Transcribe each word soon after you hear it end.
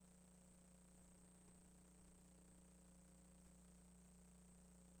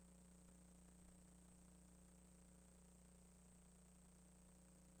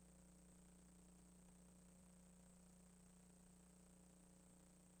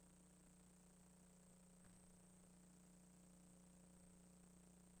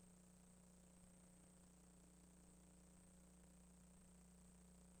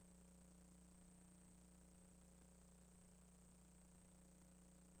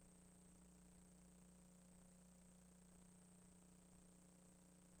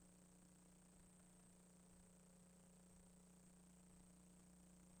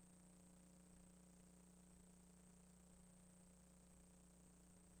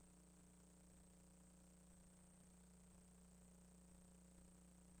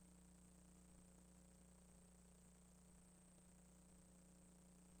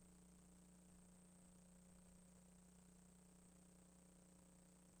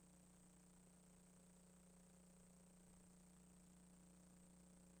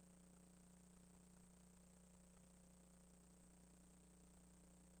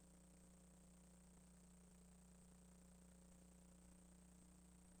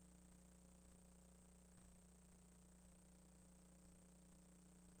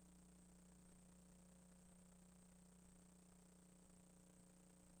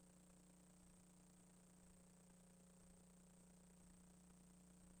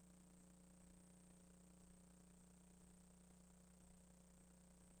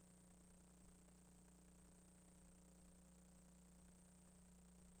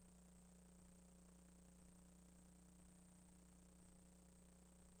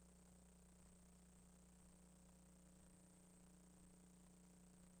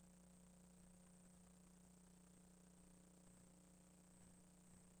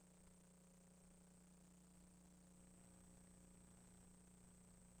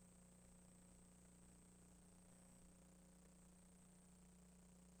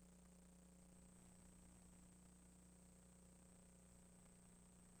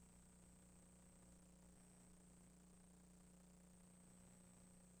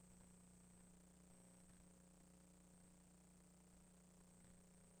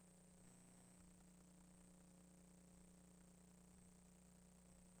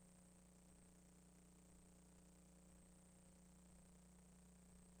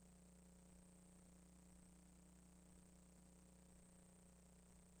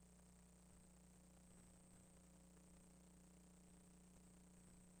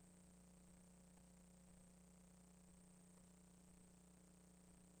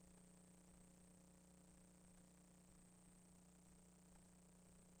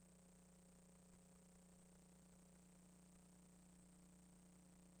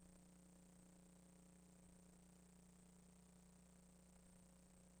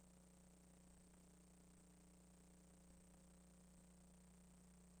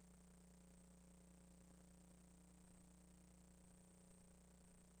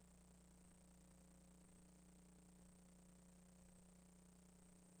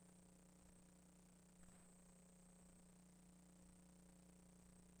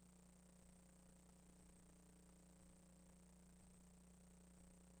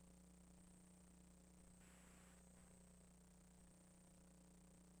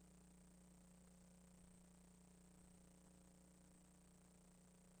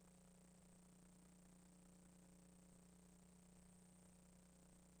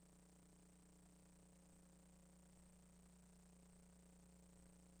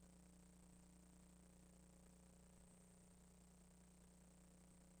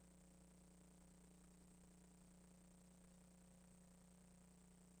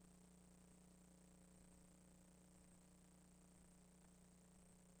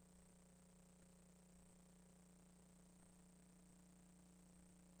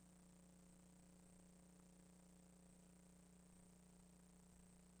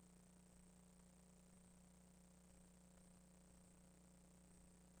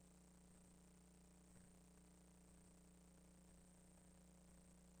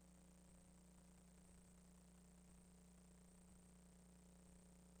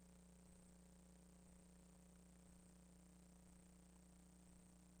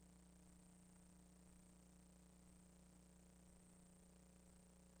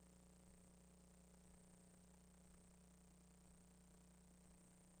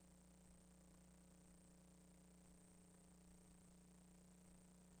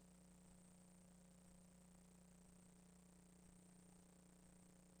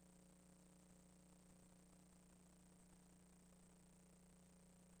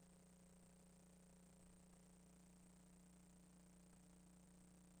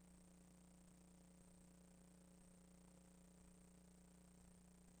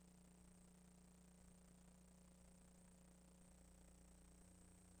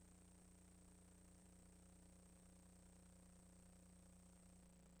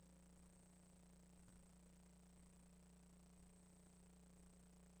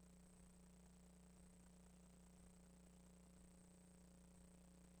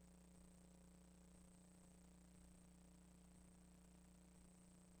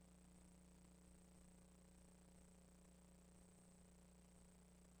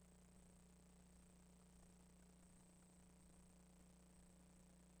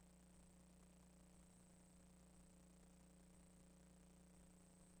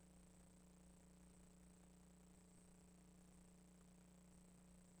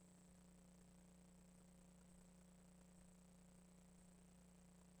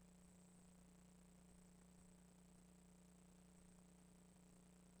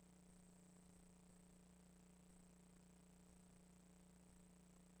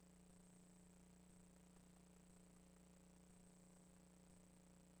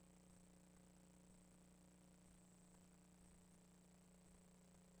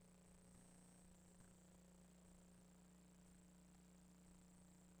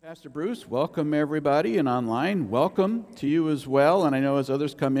Pastor Bruce, welcome everybody, and online, welcome to you as well. And I know as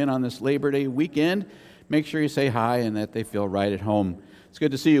others come in on this Labor Day weekend, make sure you say hi and that they feel right at home. It's good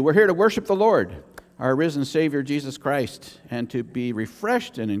to see you. We're here to worship the Lord, our risen Savior, Jesus Christ, and to be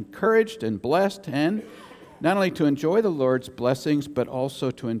refreshed and encouraged and blessed, and not only to enjoy the Lord's blessings, but also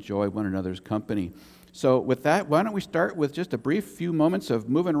to enjoy one another's company. So with that, why don't we start with just a brief few moments of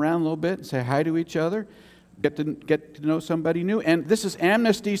moving around a little bit and say hi to each other. Get to know somebody new. And this is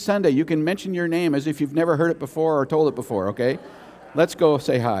Amnesty Sunday. You can mention your name as if you've never heard it before or told it before, okay? Let's go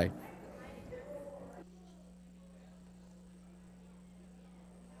say hi.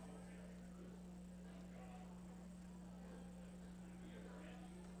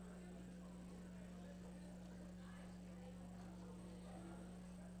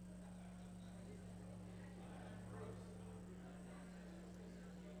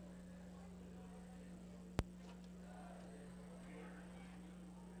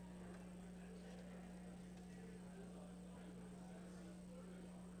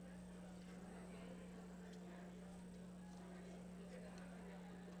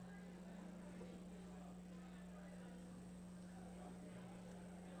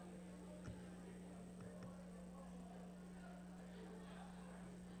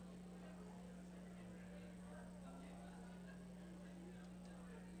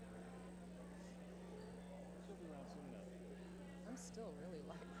 I'm still really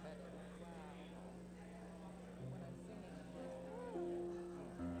lightheaded. Wow. When I'm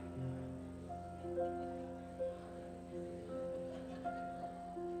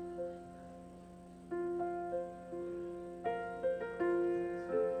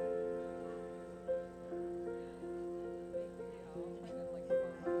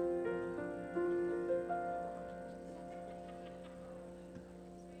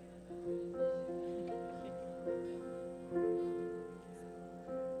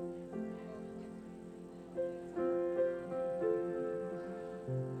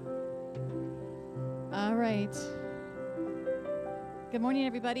All right. Good morning,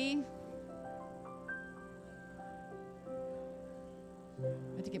 everybody. I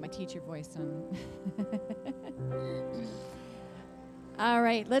had to get my teacher voice on. All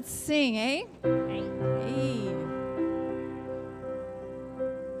right, let's sing, eh? Hey.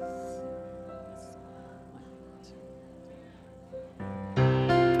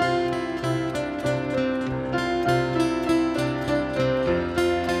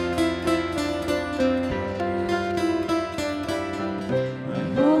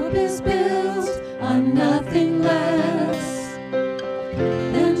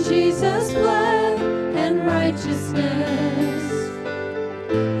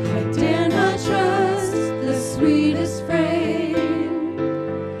 I dare not trust the sweet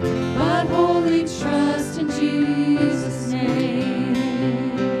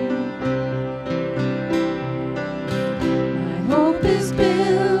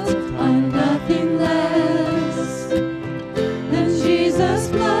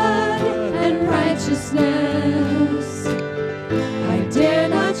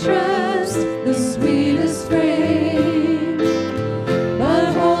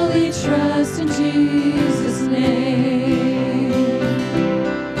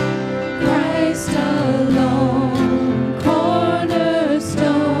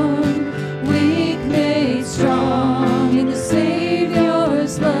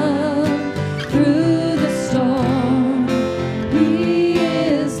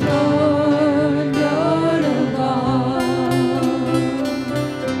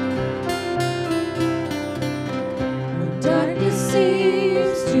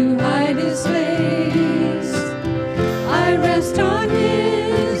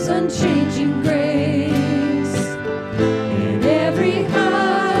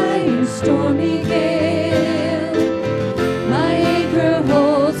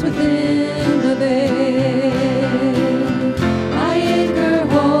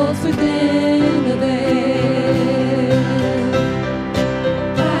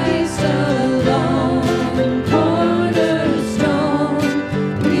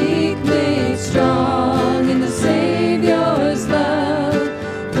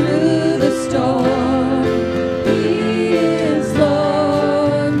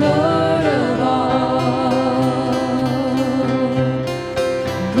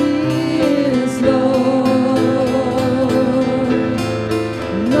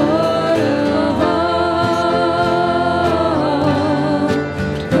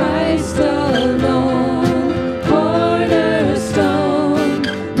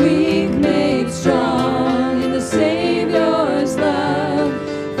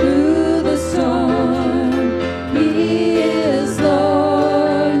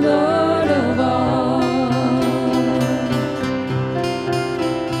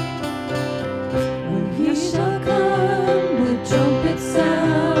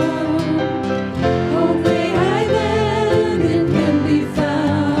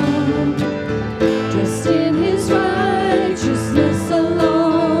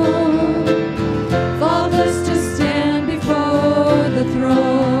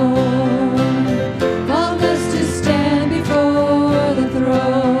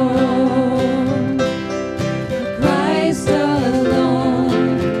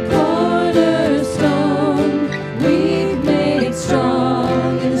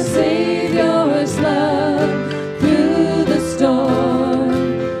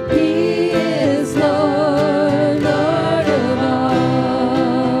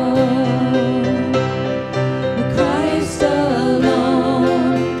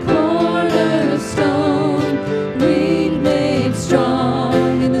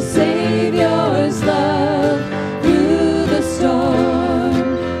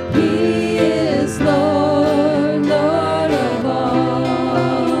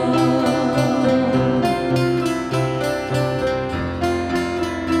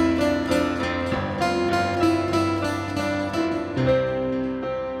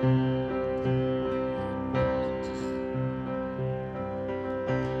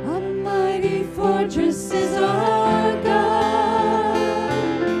fortress is our God.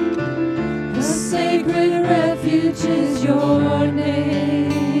 A sacred refuge is your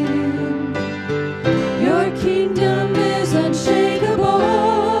name. Your kingdom is unshakable.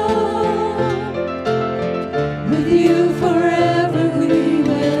 With you forever we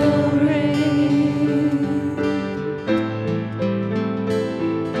will reign.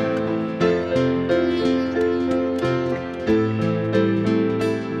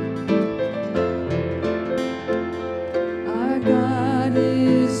 Our God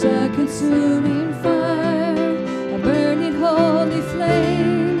is a consuming fire, a burning holy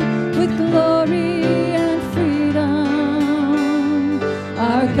flame with glory and freedom.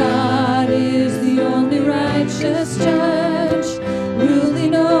 Our God is the only righteous judge,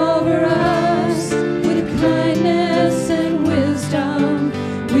 ruling over us with kindness and wisdom.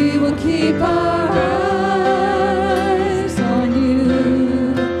 We will keep our eyes on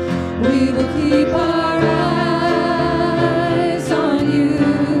you. We will keep our eyes on you.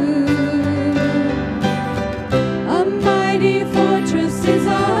 A mighty fortress is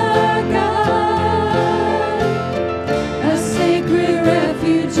our God. A sacred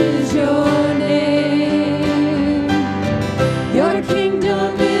refuge is your name. Your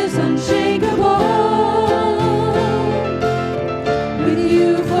kingdom is unshakable. With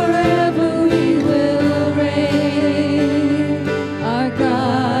you forever we will reign. Our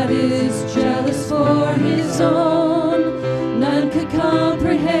God is jealous for his own. None could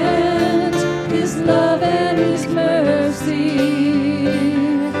comprehend his love and his mercy.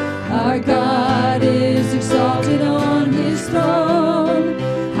 Our God is exalted on his throne,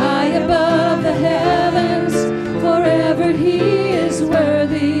 high above the heavens. Forever he is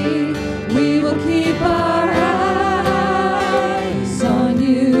worthy. We will keep our eyes on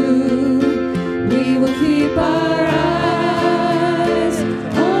you. We will keep our eyes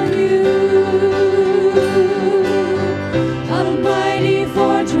on you. A mighty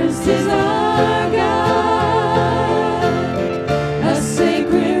fortress is our God. A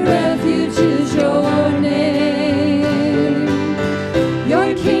sacred refuge is your name.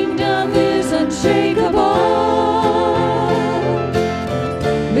 Your kingdom is unshakable.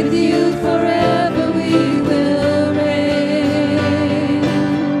 With you forever we will reign.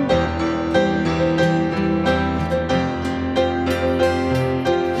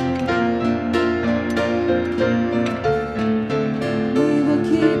 We will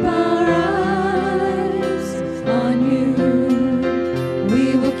keep our eyes on you.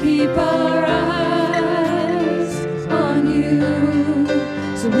 We will keep our eyes on you.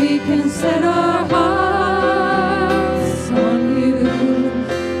 So we can set our hearts on you.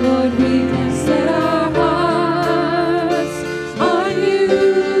 Lord, we can set our hearts on you.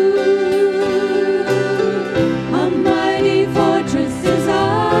 A mighty fortress is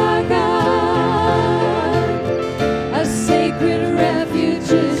our God. A sacred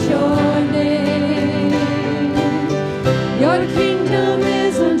refuge is your name. Your kingdom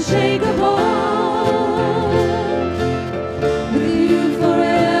is unshakable. With you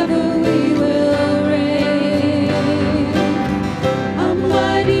forever we will reign. A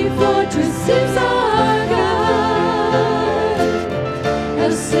mighty fortress is our God.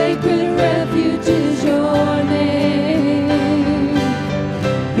 A sacred refuge is your name.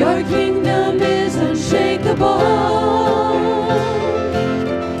 Your kingdom is unshakable.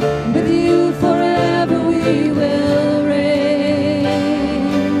 With you forever we will reign.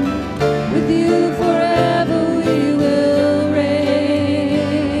 With you forever we will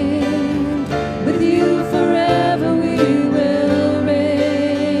reign. With you forever we will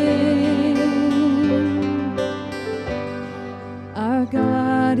reign. Our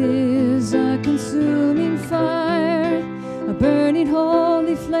God is a consuming fire, a burning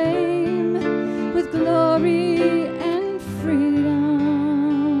holy flame with glory and freedom.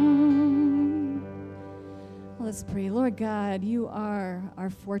 Let's pray. Lord God, you are our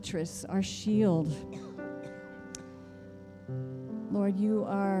fortress, our shield. Lord, you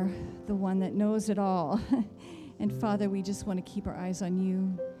are the one that knows it all. And Father, we just want to keep our eyes on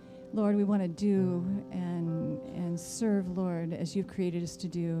you. Lord, we want to do and serve, Lord, as you've created us to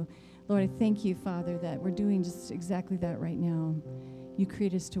do. Lord, I thank you, Father, that we're doing just exactly that right now. You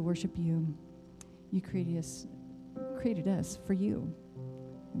created us to worship you. You created us for you.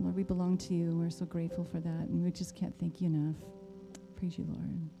 And Lord, we belong to you. We're so grateful for that, and we just can't thank you enough. Praise you,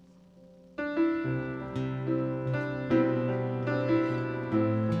 Lord.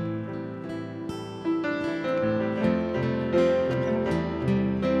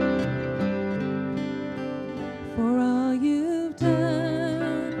 For all you've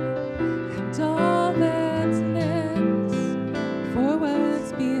done and all that's next, for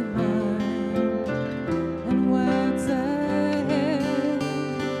what's behind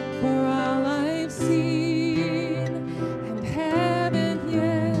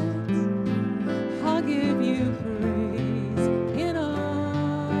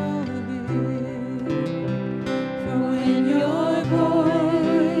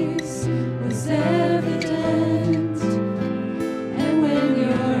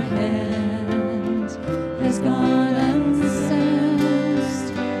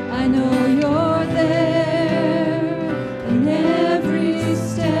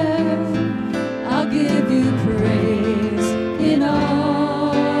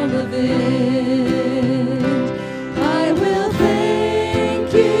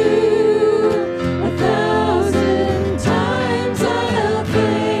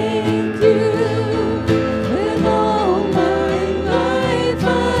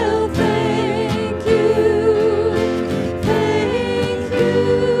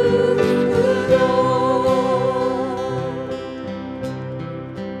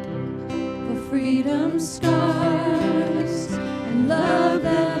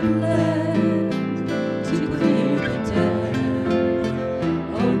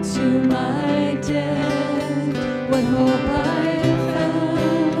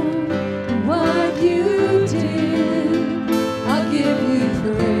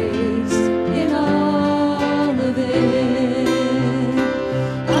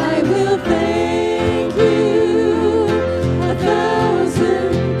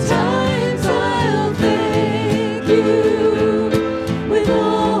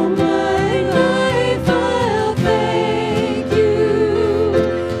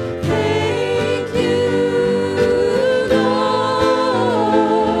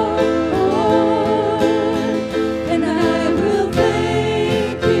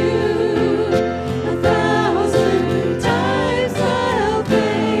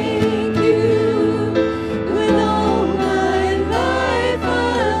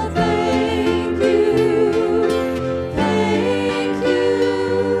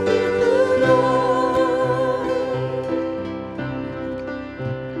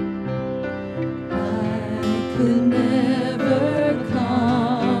could never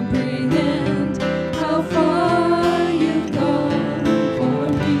comprehend how far you've gone for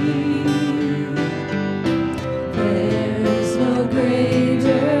me. There's no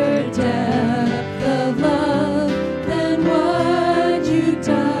greater depth of love than what you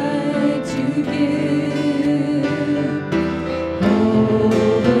died to give.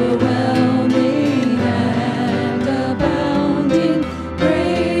 Overwhelming and abounding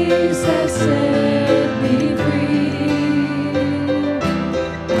grace has set me free.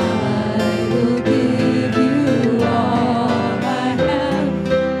 I will give you all I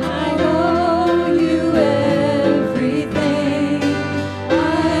have. I owe you everything.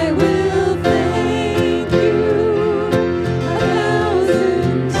 I will thank you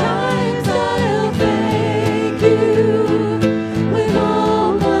 1,000 times. I'll thank you with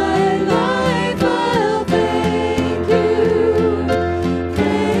all my life. I'll thank you,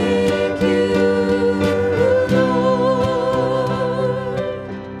 Lord,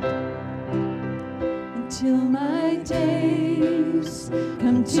 until my days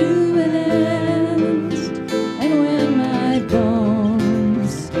come to an end, and when my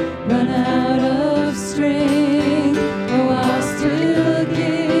bones run out of strength, oh, I'll still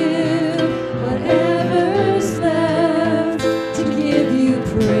give whatever's left to give you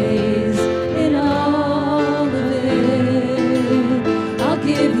praise in all of it. I'll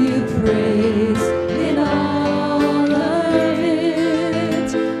give you praise in all of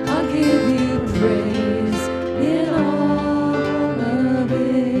it. I'll give you praise in all of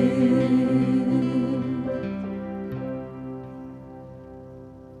it.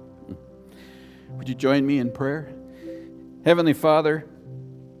 Would you join me in prayer? Heavenly Father,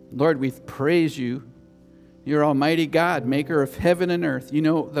 Lord, we praise you. You're Almighty God, maker of heaven and earth. You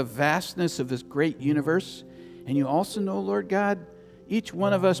know the vastness of this great universe. And you also know, Lord God, each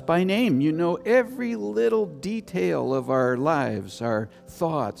one of us by name. You know every little detail of our lives, our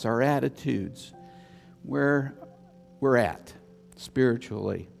thoughts, our attitudes, where we're at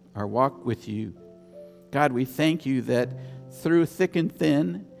spiritually, our walk with you. God, we thank you that through thick and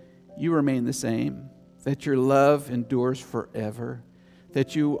thin, you remain the same, that your love endures forever,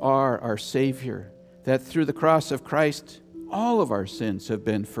 that you are our Savior, that through the cross of Christ, all of our sins have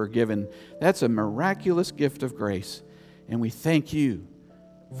been forgiven. That's a miraculous gift of grace. And we thank you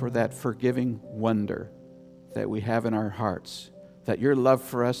for that forgiving wonder that we have in our hearts, that your love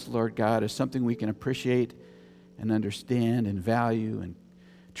for us, Lord God, is something we can appreciate and understand and value and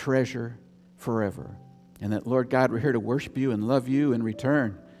treasure forever. And that, Lord God, we're here to worship you and love you in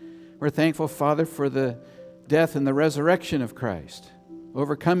return. We're thankful, Father, for the death and the resurrection of Christ,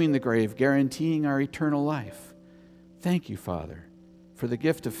 overcoming the grave, guaranteeing our eternal life. Thank you, Father, for the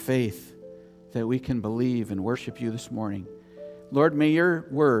gift of faith that we can believe and worship you this morning. Lord, may your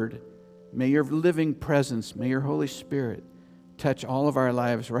word, may your living presence, may your Holy Spirit touch all of our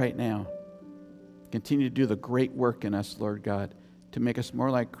lives right now. Continue to do the great work in us, Lord God, to make us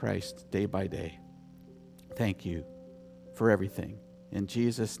more like Christ day by day. Thank you for everything. In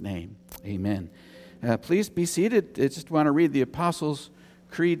Jesus' name, amen. Please be seated. I just want to read the Apostles'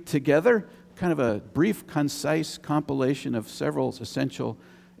 Creed together, kind of a brief, concise compilation of several essential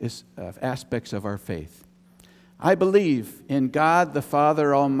aspects of our faith. I believe in God the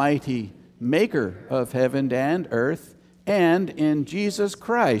Father Almighty, maker of heaven and earth, and in Jesus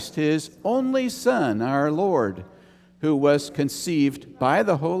Christ, his only Son, our Lord, who was conceived by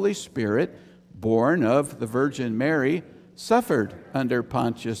the Holy Spirit, born of the Virgin Mary, suffered under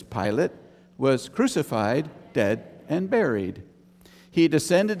Pontius Pilate, was crucified, dead, and buried. He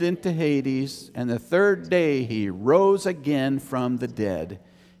descended into Hades, and the third day he rose again from the dead.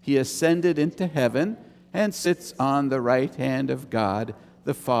 He ascended into heaven and sits on the right hand of God,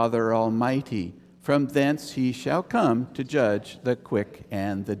 the Father Almighty. From thence he shall come to judge the quick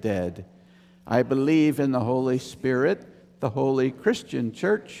and the dead. I believe in the Holy Spirit, the holy Christian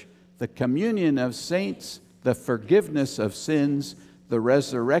church, the communion of saints, the forgiveness of sins, the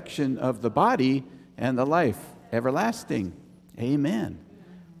resurrection of the body, and the life everlasting. Amen.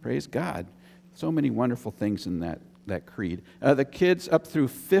 Praise God. So many wonderful things in that creed. The kids up through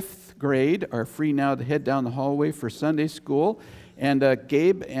 5th grade are free now to head down the hallway for Sunday school. And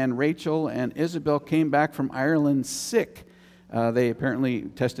Gabe and Rachel and Isabel came back from Ireland sick. They apparently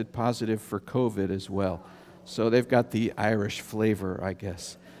tested positive for COVID as well. So they've got the Irish flavor, I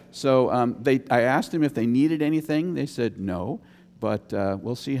guess. So I asked them if they needed anything. They said no, but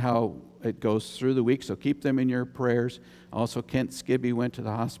we'll see how it goes through the week, so keep them in your prayers. Also, Kent Skibby went to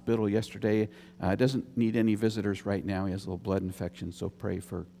the hospital yesterday. Doesn't need any visitors right now. He has a little blood infection, so pray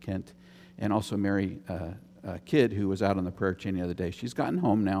for Kent. And also Mary kid who was out on the prayer chain the other day. She's gotten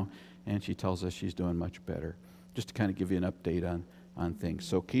home now, and she tells us she's doing much better. Just to kind of give you an update on things.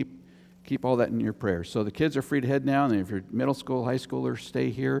 So keep all that in your prayers. So the kids are free to head now, and if you're middle school, high schoolers, stay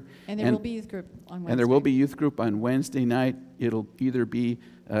here. And there will be youth group on Wednesday. And there will be youth group on Wednesday night. It'll either be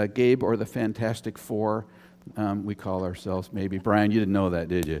Gabe or the Fantastic Four. We call ourselves maybe. Brian, you didn't know that,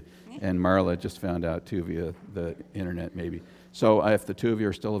 did you? And Marla just found out too via the internet maybe. So if the two of you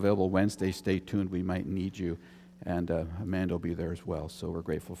are still available Wednesday, stay tuned. We might need you. And Amanda will be there as well. So we're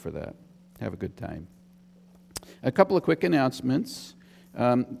grateful for that. Have a good time. A couple of quick announcements.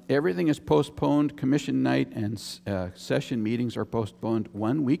 Everything is postponed. Commission night and session meetings are postponed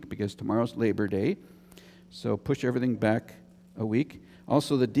 1 week because tomorrow's Labor Day. So push everything back a week.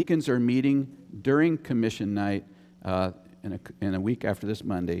 Also, the deacons are meeting during commission night in a week after this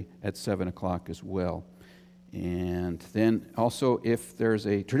Monday at 7 o'clock as well. And then also, if there's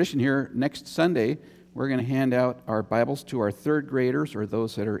a tradition here, next Sunday, we're going to hand out our Bibles to our third graders or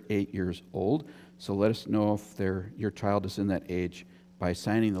those that are 8 years old. So let us know if your child is in that age by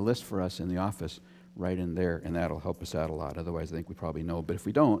signing the list for us in the office right in there, and that'll help us out a lot. Otherwise, I think we probably know. But if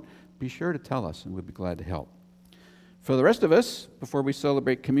we don't, be sure to tell us, and we'd be glad to help. For the rest of us, before we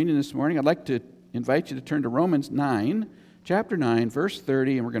celebrate communion this morning, I'd like to invite you to turn to Romans 9, chapter 9, verse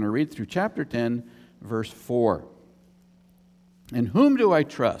 30, and we're going to read through chapter 10, verse 4. "In whom do I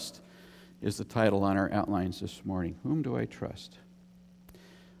trust?" is the title on our outlines this morning. Whom do I trust?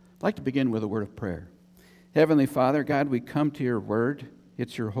 I'd like to begin with a word of prayer. Heavenly Father, God, we come to your word.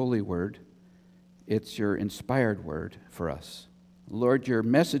 It's your holy word. It's your inspired word for us. Lord, you're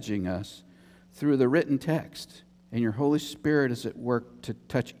messaging us through the written text, and your Holy Spirit is at work to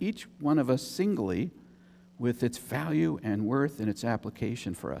touch each one of us singly with its value and worth and its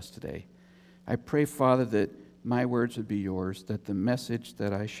application for us today. I pray, Father, that my words would be yours, that the message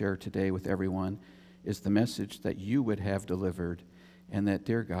that I share today with everyone is the message that you would have delivered, and that,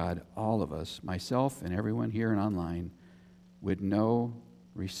 dear God, all of us, myself and everyone here and online, would know,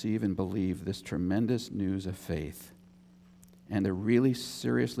 receive, and believe this tremendous news of faith, and to really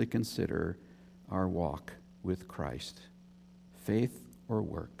seriously consider our walk with Christ. Faith or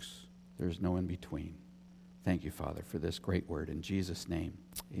works, there's no in between. Thank you, Father, for this great word. In Jesus' name,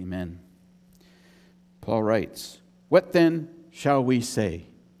 amen. Paul writes, "What then shall we say?"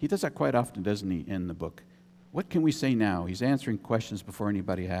 He does that quite often, doesn't he, in the book? What can we say now? He's answering questions before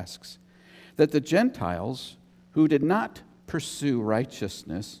anybody asks. "That the Gentiles who did not pursue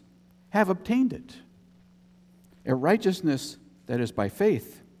righteousness have obtained it. A righteousness that is by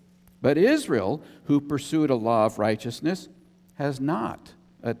faith. But Israel, who pursued a law of righteousness, has not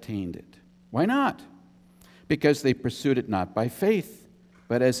attained it." Why not? "Because they pursued it not by faith,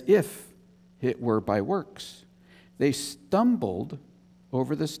 but as if it were by works. They stumbled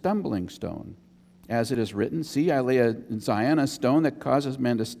over the stumbling stone. As it is written, 'See, I lay in Zion a stone that causes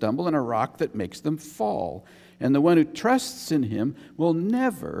men to stumble, and a rock that makes them fall. And the one who trusts in him will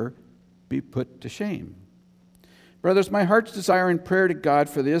never be put to shame.' Brothers, my heart's desire and prayer to God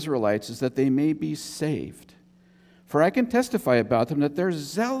for the Israelites is that they may be saved. For I can testify about them that they're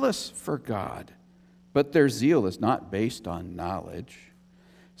zealous for God, but their zeal is not based on knowledge,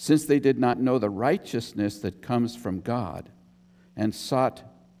 since they did not know the righteousness that comes from God and sought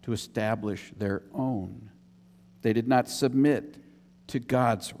to establish their own. They did not submit to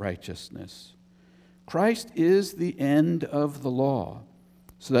God's righteousness. Christ is the end of the law,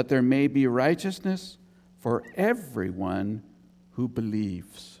 so that there may be righteousness for everyone who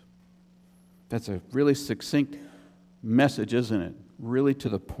believes." That's a really succinct message, isn't it? Really to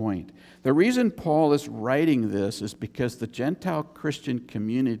the point. The reason Paul is writing this is because the Gentile Christian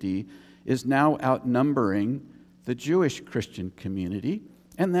community is now outnumbering the Jewish Christian community.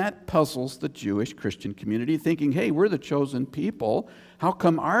 And that puzzles the Jewish Christian community, thinking, hey, we're the chosen people. How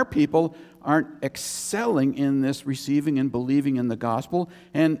come our people aren't excelling in this receiving and believing in the gospel?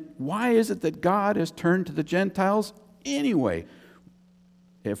 And why is it that God has turned to the Gentiles anyway?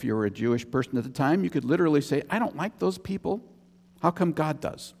 If you were a Jewish person at the time, you could literally say, I don't like those people. How come God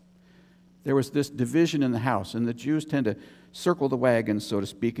does? There was this division in the house, and the Jews tend to circle the wagons, so to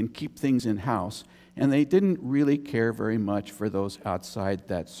speak, and keep things in house. And they didn't really care very much for those outside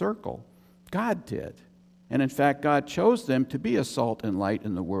that circle. God did. And in fact, God chose them to be a salt and light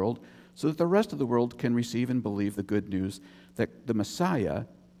in the world so that the rest of the world can receive and believe the good news that the Messiah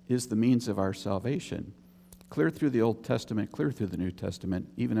is the means of our salvation. Clear through the Old Testament, clear through the New Testament,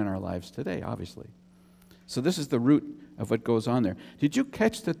 even in our lives today, obviously. So this is the root of what goes on there. Did you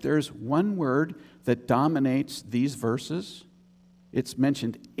catch that there's one word that dominates these verses? It's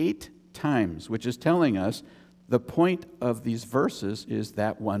mentioned 8 times, which is telling us the point of these verses is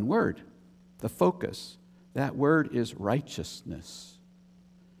that one word, the focus, That word is righteousness.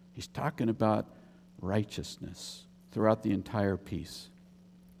 He's talking about righteousness throughout the entire piece.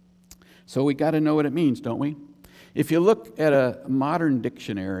 So we got to know what it means, don't we? If you look at a modern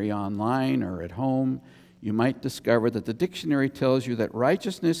dictionary online or at home, you might discover that the dictionary tells you that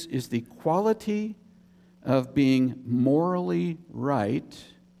righteousness is the quality of being morally right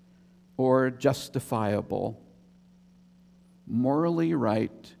or justifiable. Morally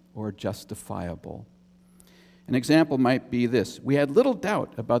right or justifiable. An example might be this: we had little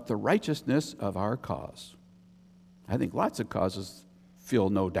doubt about the righteousness of our cause. I think lots of causes feel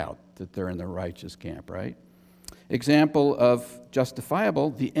no doubt that they're in the righteous camp, right? Example of justifiable: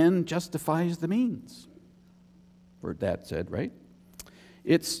 the end justifies the means. Heard that said, right?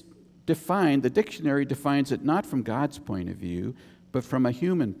 It's defined, the dictionary defines it not from God's point of view, but from a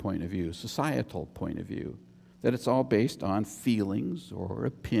human point of view, societal point of view. That it's all based on feelings or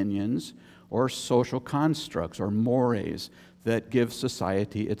opinions or social constructs or mores that give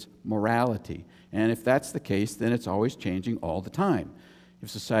society its morality. And if that's the case, then it's always changing all the time.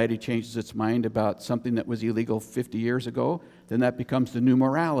 If society changes its mind about something that was illegal 50 years ago, then that becomes the new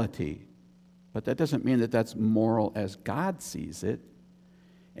morality. But that doesn't mean that that's moral as God sees it.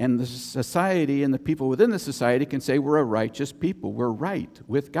 And the society and the people within the society can say, we're a righteous people. We're right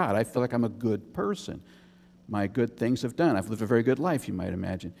with God. I feel like I'm a good person. My good things have done. I've lived a very good life, you might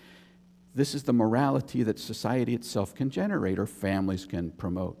imagine. This is the morality that society itself can generate or families can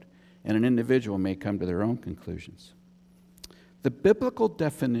promote. And an individual may come to their own conclusions. The biblical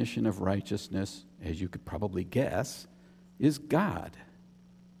definition of righteousness, as you could probably guess, is God,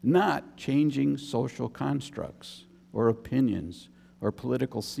 not changing social constructs or opinions or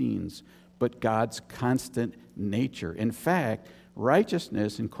political scenes, but God's constant nature. In fact,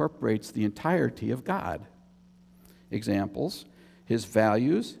 righteousness incorporates the entirety of God. Examples: his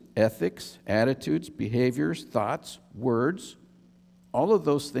values, ethics, attitudes, behaviors, thoughts, words, all of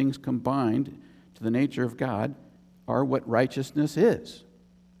those things combined to the nature of God are what righteousness is.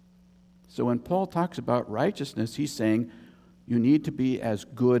 So when Paul talks about righteousness, he's saying you need to be as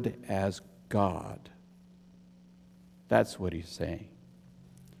good as God. That's what he's saying.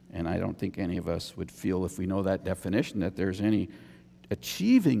 And I don't think any of us would feel, if we know that definition, that there's any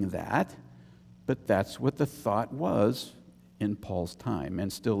achieving that, but that's what the thought was in Paul's time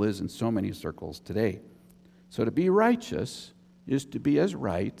and still is in so many circles today. So to be righteous is to be as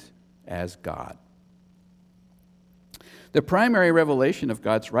right as God. The primary revelation of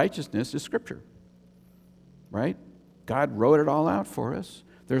God's righteousness is Scripture, right? God wrote it all out for us.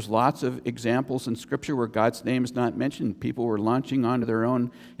 There's lots of examples in Scripture where God's name is not mentioned. People were launching onto their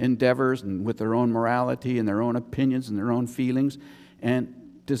own endeavors and with their own morality and their own opinions and their own feelings, and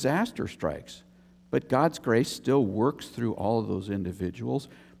disaster strikes. But God's grace still works through all of those individuals,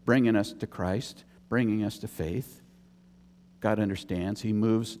 bringing us to Christ, bringing us to faith. God understands. He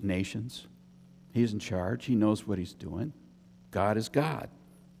moves nations. He's in charge. He knows what he's doing. God is God.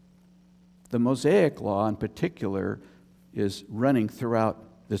 The Mosaic Law in particular is running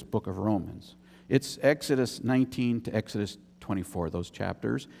throughout this book of Romans. It's Exodus 19 to Exodus 24, those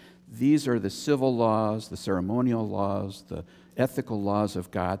chapters. These are the civil laws, the ceremonial laws, the ethical laws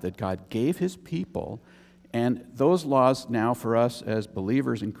of God that God gave his people. And those laws now for us as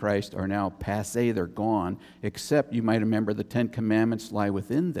believers in Christ are now passé, they're gone, except you might remember the 10 Commandments lie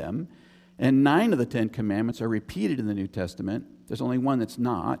within them. And 9 of the 10 Commandments are repeated in the New Testament. There's only one that's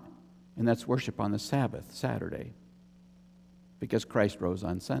not, and that's worship on the Sabbath, Saturday, because Christ rose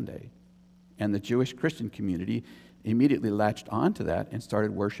on Sunday. And the Jewish Christian community immediately latched onto that and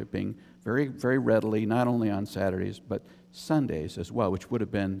started worshiping very, very readily, not only on Saturdays, but Sundays as well, which would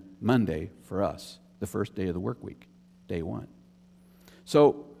have been Monday for us, the first day of the work week, day one.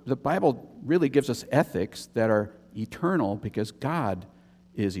 So the Bible really gives us ethics that are eternal because God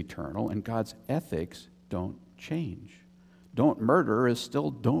is eternal and God's ethics don't change. Don't murder is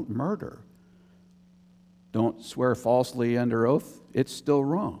still don't murder. Don't swear falsely under oath, it's still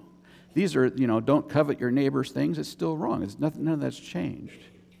wrong. These are, don't covet your neighbor's things, it's still wrong. None of that's changed.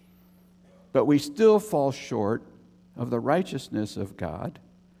 But we still fall short of the righteousness of God.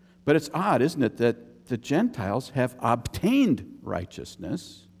 But it's odd, isn't it, that the Gentiles have obtained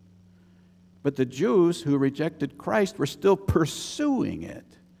righteousness, but the Jews who rejected Christ were still pursuing it.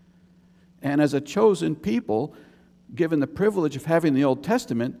 And as a chosen people, given the privilege of having the Old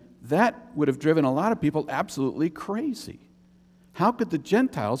Testament, that would have driven a lot of people absolutely crazy. How could the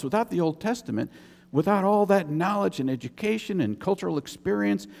Gentiles, without the Old Testament, without all that knowledge and education and cultural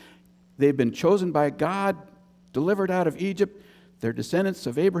experience, they've been chosen by God, delivered out of Egypt, they're descendants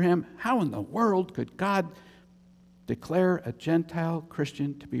of Abraham, how in the world could God declare a Gentile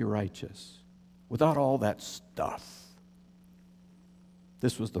Christian to be righteous? without all that stuff.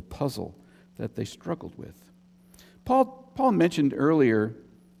 This was the puzzle that they struggled with. Paul mentioned earlier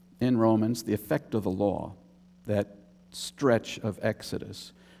in Romans the effect of the law, that stretch of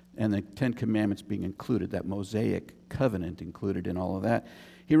Exodus, and the Ten Commandments being included, that Mosaic covenant included in all of that.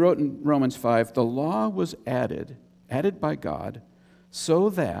 He wrote in Romans 5, the law was added by God, so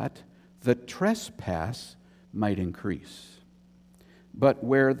that the trespass might increase. But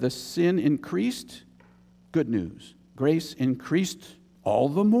where the sin increased, good news, grace increased all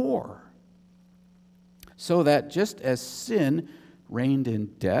the more. So that just as sin reigned in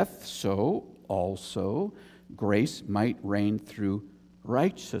death, so also grace might reign through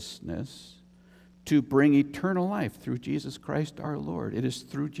righteousness to bring eternal life through Jesus Christ our Lord. It is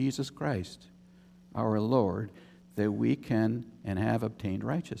through Jesus Christ our Lord that we can and have obtained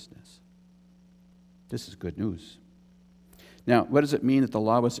righteousness. This is good news. Now, what does it mean that the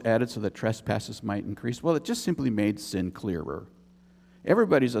law was added so that trespasses might increase? Well, it just simply made sin clearer.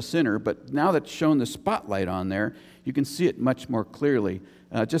 Everybody's a sinner, but now that's shown the spotlight on there, you can see it much more clearly.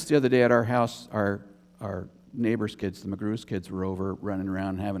 Just the other day at our house, our neighbor's kids, the McGrew's kids, were over running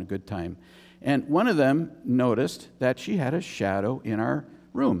around and having a good time. And one of them noticed that she had a shadow in our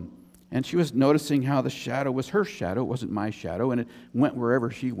room. And she was noticing how the shadow was her shadow. It wasn't my shadow, and it went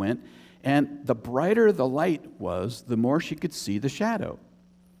wherever she went. And the brighter the light was, the more she could see the shadow.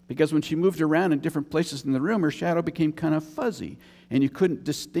 Because when she moved around in different places in the room, her shadow became kind of fuzzy, and you couldn't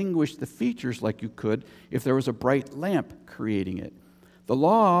distinguish the features like you could if there was a bright lamp creating it. The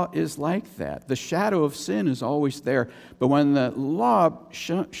law is like that. The shadow of sin is always there. But when the law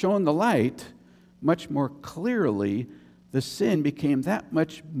shone the light much more clearly, the sin became that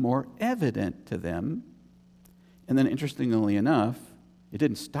much more evident to them. And then, interestingly enough, it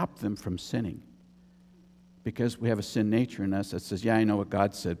didn't stop them from sinning. Because we have a sin nature in us that says, yeah, I know what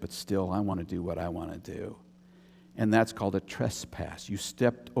God said, but still I want to do what I want to do. And that's called a trespass. You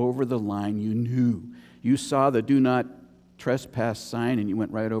stepped over the line you knew. You saw the do not trespass sign and you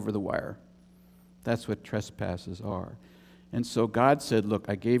went right over the wire. That's what trespasses are. And so God said, look,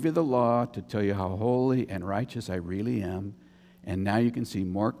 I gave you the law to tell you how holy and righteous I really am. And now you can see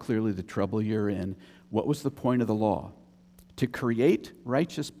more clearly the trouble you're in. What was the point of the law? To create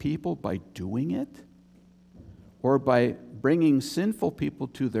righteous people by doing it? Or by bringing sinful people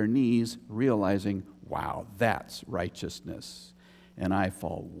to their knees, realizing, wow, that's righteousness, and I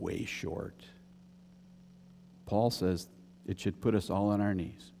fall way short. Paul says it should put us all on our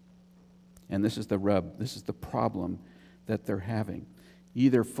knees. And this is the rub, this is the problem that they're having.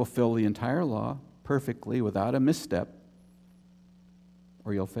 Either fulfill the entire law perfectly without a misstep,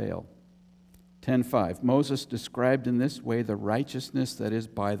 or you'll fail. 10:5, Moses described in this way the righteousness that is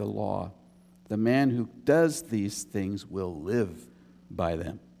by the law. The man who does these things will live by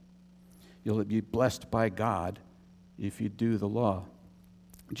them. You'll be blessed by God if you do the law.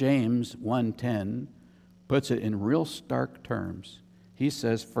 James 1:10 puts it in real stark terms. He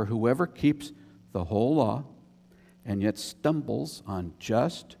says, for whoever keeps the whole law and yet stumbles on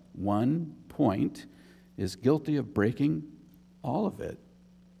just one point is guilty of breaking all of it,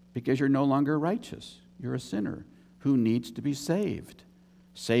 because you're no longer righteous. You're a sinner who needs to be saved.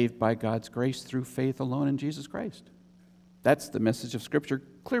 Saved by God's grace through faith alone in Jesus Christ. That's the message of Scripture,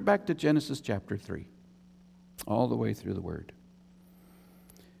 clear back to Genesis chapter 3, all the way through the Word.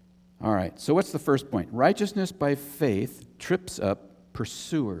 All right, so what's the first point? Righteousness by faith trips up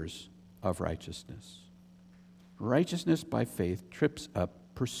pursuers of righteousness. Righteousness by faith trips up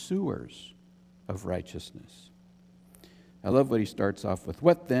pursuers of righteousness. I love what he starts off with.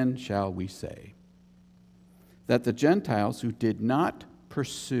 What then shall we say? That the Gentiles who did not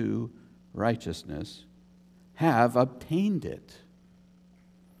pursue righteousness have obtained it.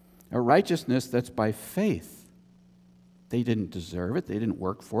 A righteousness that's by faith. They didn't deserve it. They didn't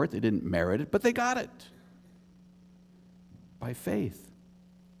work for it. They didn't merit it, but they got it. By faith.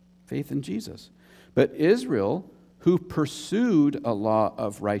 Faith in Jesus. But Israel, who pursued a law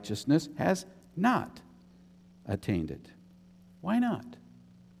of righteousness, has not attained it. Why not?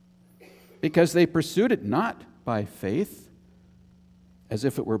 Because they pursued it not by faith, as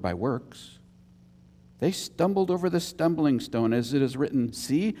if it were by works. They stumbled over the stumbling stone, as it is written,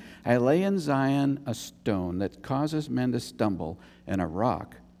 see, I lay in Zion a stone that causes men to stumble, and a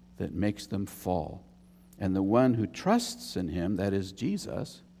rock that makes them fall. And the one who trusts in him, that is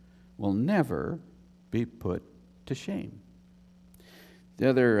Jesus, will never be put to shame. The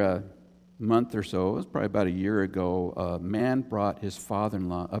other month or so, it was probably about a year ago, a man brought his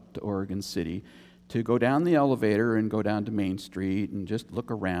father-in-law up to Oregon City to go down the elevator and go down to Main Street and just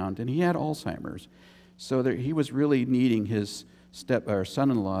look around. And he had Alzheimer's. So he was really needing his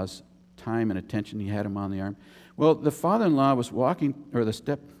son-in-laws time and attention he had him on the arm. Well, the father-in-law was walking, or the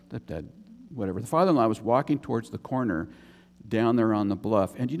stepdad, whatever. The father-in-law was walking towards the corner down there on the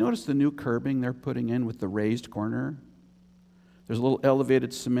bluff. And do you notice the new curbing they're putting in with the raised corner? There's a little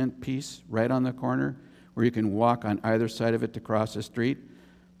elevated cement piece right on the corner where you can walk on either side of it to cross the street.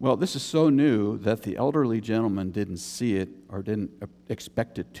 Well, this is so new that the elderly gentleman didn't see it or didn't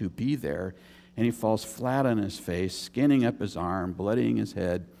expect it to be there. And he falls flat on his face, skinning up his arm, bloodying his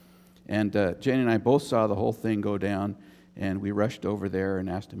head. And Jane and I both saw the whole thing go down, and we rushed over there and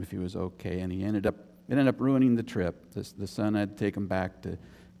asked him if he was okay. And it ended up ruining the trip. The son had to take him back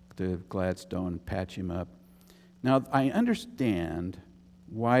to Gladstone and patch him up. Now, I understand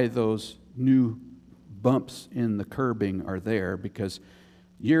why those new bumps in the curbing are there, because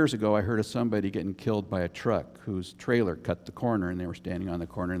years ago I heard of somebody getting killed by a truck whose trailer cut the corner, and they were standing on the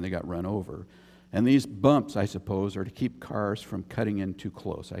corner and they got run over. And these bumps, I suppose, are to keep cars from cutting in too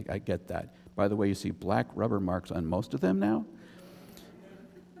close. I get that. By the way, you see black rubber marks on most of them now.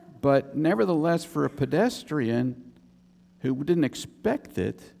 But nevertheless, for a pedestrian who didn't expect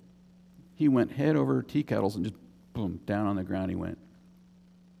it, he went head over tea kettles and just boom, down on the ground he went.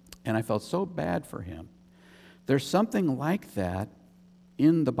 And I felt so bad for him. There's something like that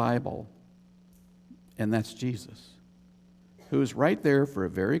in the Bible, and that's Jesus, who's right there for a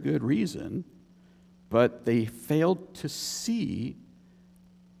very good reason, but they failed to see,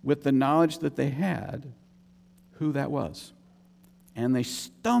 with the knowledge that they had, who that was. And they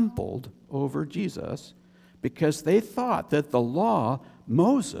stumbled over Jesus because they thought that the law,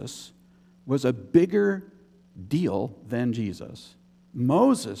 Moses, was a bigger deal than Jesus.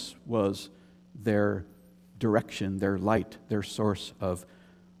 Moses was their direction, their light, their source of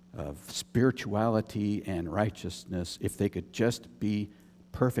spirituality and righteousness if they could just be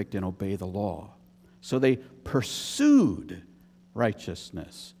perfect and obey the law. So they pursued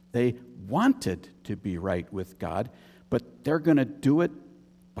righteousness. They wanted to be right with God, but they're going to do it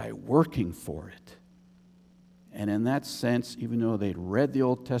by working for it. And in that sense, even though they'd read the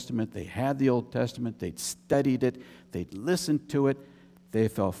Old Testament, they had the Old Testament, they'd studied it, they'd listened to it, they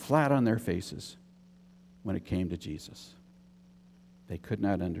fell flat on their faces when it came to Jesus. They could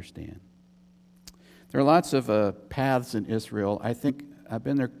not understand. There are lots of paths in Israel. I think, I've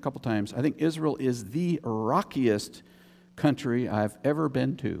been there a couple times, I think Israel is the rockiest country I've ever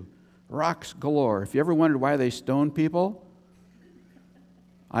been to. Rocks galore. If you ever wondered why they stone people,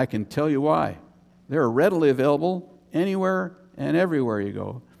 I can tell you why. They're readily available anywhere and everywhere you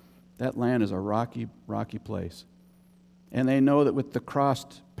go. That land is a rocky, rocky place. And they know that with the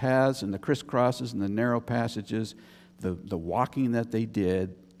crossed paths and the crisscrosses and the narrow passages, the walking that they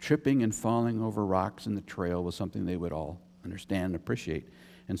did, tripping and falling over rocks in the trail was something they would all understand and appreciate.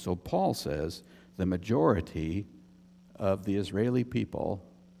 And so Paul says the majority of the Israeli people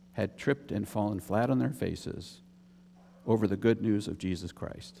had tripped and fallen flat on their faces over the good news of Jesus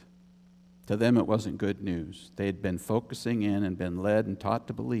Christ. To them, it wasn't good news. They had been focusing in and been led and taught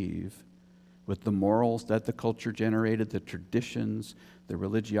to believe with the morals that the culture generated, the traditions, the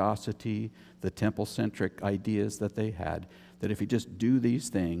religiosity, the temple-centric ideas that they had, that if you just do these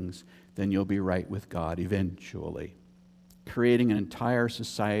things, then you'll be right with God eventually, creating an entire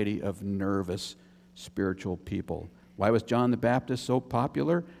society of nervous spiritual people. Why was John the Baptist so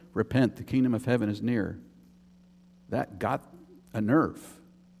popular? Repent, the kingdom of heaven is near. That got a nerve,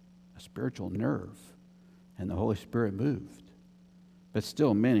 a spiritual nerve, and the Holy Spirit moved. But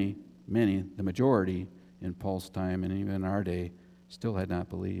still many, the majority in Paul's time and even in our day, still had not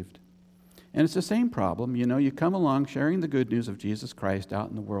believed. And it's the same problem. You know, you come along sharing the good news of Jesus Christ out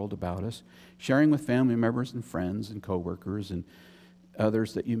in the world about us, sharing with family members and friends and coworkers and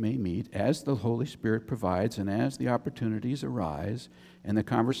others that you may meet as the Holy Spirit provides and as the opportunities arise and the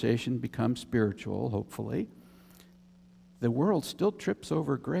conversation becomes spiritual, hopefully. The world still trips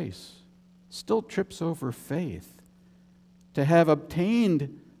over grace, still trips over faith. To have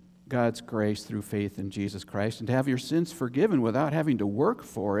obtained God's grace through faith in Jesus Christ and to have your sins forgiven without having to work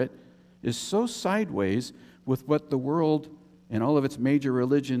for it is so sideways with what the world and all of its major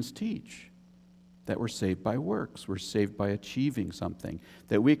religions teach. That we're saved by works, we're saved by achieving something,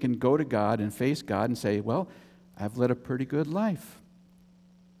 that we can go to God and face God and say, well, I've led a pretty good life.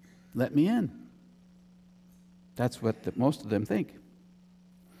 Let me in. That's what most of them think.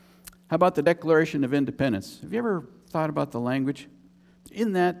 How about the Declaration of Independence? Have you ever thought about the language?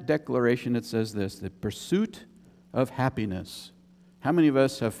 In that declaration it says this, the pursuit of happiness. How many of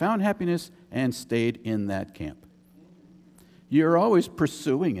us have found happiness and stayed in that camp? You're always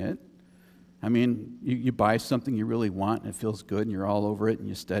pursuing it. I mean, you buy something you really want and it feels good and you're all over it and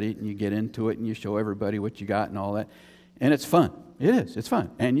you study it and you get into it and you show everybody what you got and all that. And it's fun. It is. It's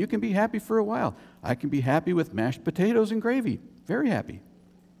fun. And you can be happy for a while. I can be happy with mashed potatoes and gravy. Very happy.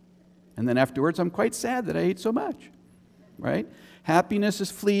 And then afterwards, I'm quite sad that I ate so much, right? Happiness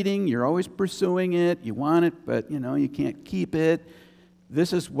is fleeting. You're always pursuing it. You want it, but, you can't keep it.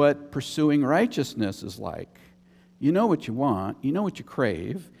 This is what pursuing righteousness is like. You know what you want. You know what you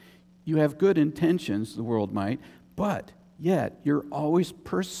crave. You have good intentions, the world might, but yet you're always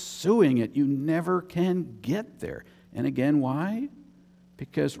pursuing it. You never can get there. And again, why?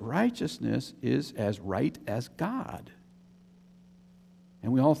 Because righteousness is as right as God.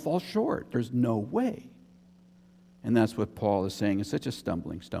 And we all fall short. There's no way. And that's what Paul is saying is such a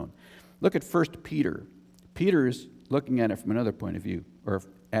stumbling stone. Look at 1 Peter. Peter is looking at it from another point of view, or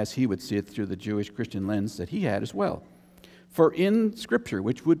as he would see it through the Jewish Christian lens that he had as well. For in Scripture,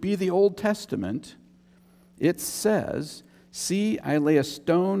 which would be the Old Testament, it says, "See, I lay a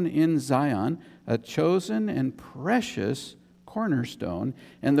stone in Zion, a chosen and precious cornerstone,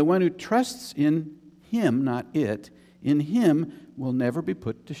 and the one who trusts in him, not it, in him will never be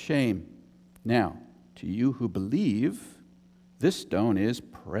put to shame. Now, to you who believe, this stone is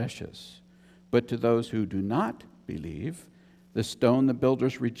precious. But to those who do not believe, the stone the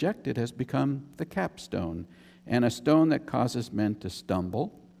builders rejected has become the capstone, and a stone that causes men to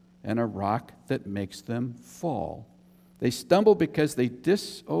stumble, and a rock that makes them fall. They stumble because they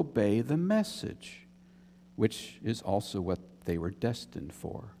disobey the message, which is also what they were destined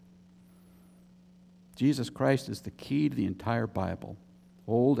for." Jesus Christ is the key to the entire Bible,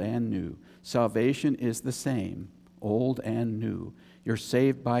 Old and New. Salvation is the same, Old and New. You're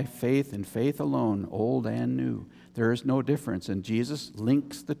saved by faith and faith alone, Old and New. There is no difference, and Jesus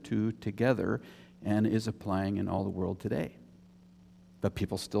links the two together and is applying in all the world today. But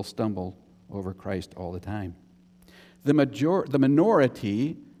people still stumble over Christ all the time. The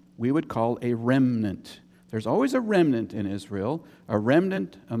minority we would call a remnant. There's always a remnant in Israel, a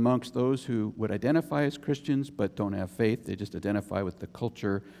remnant amongst those who would identify as Christians but don't have faith. They just identify with the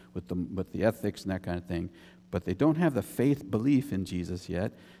culture, with the ethics and that kind of thing. But they don't have the faith belief in Jesus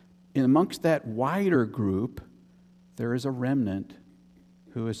yet. In amongst that wider group, there is a remnant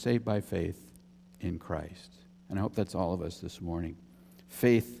who is saved by faith in Christ. And I hope that's all of us this morning.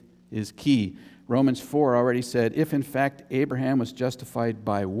 Faith is key. Romans 4 already said, if in fact Abraham was justified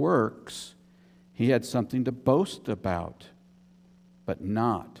by works, he had something to boast about, but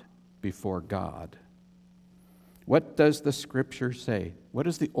not before God. What does the Scripture say? What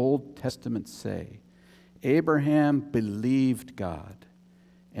does the Old Testament say? Abraham believed God,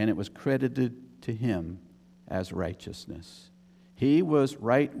 and it was credited to him as righteousness. He was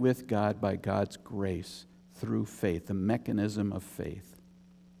right with God by God's grace through faith, the mechanism of faith.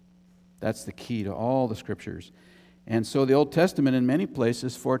 That's the key to all the Scriptures. And so the Old Testament in many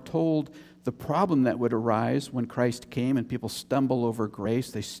places foretold the problem that would arise when Christ came and people stumble over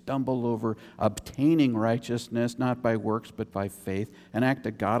grace. They stumble over obtaining righteousness, not by works but by faith, an act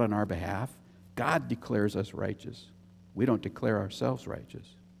of God on our behalf. God declares us righteous. We don't declare ourselves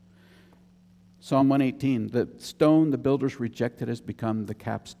righteous. Psalm 118, the stone the builders rejected has become the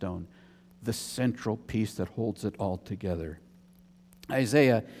capstone, the central piece that holds it all together.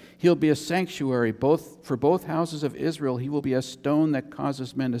 Isaiah, he'll be a sanctuary for both houses of Israel. He will be a stone that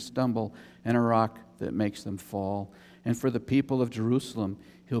causes men to stumble and a rock that makes them fall. And for the people of Jerusalem,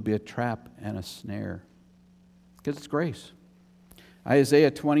 he'll be a trap and a snare. Because it's grace. Isaiah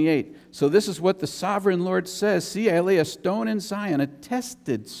 28, so this is what the sovereign Lord says. See, I lay a stone in Zion, a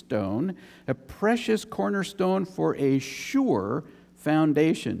tested stone, a precious cornerstone for a sure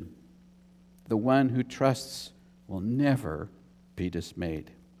foundation. The one who trusts will never be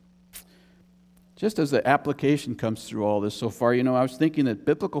dismayed. Just as the application comes through all this so far, I was thinking that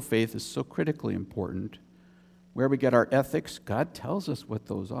biblical faith is so critically important. Where we get our ethics, God tells us what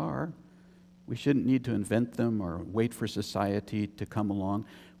those are. We shouldn't need to invent them or wait for society to come along.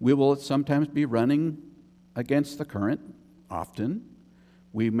 We will sometimes be running against the current, often.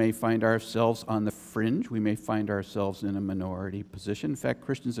 We may find ourselves on the fringe. We may find ourselves in a minority position. In fact,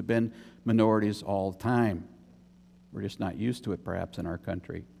 Christians have been minorities all the time. We're just not used to it, perhaps, in our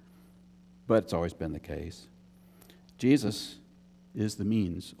country. But it's always been the case. Jesus is the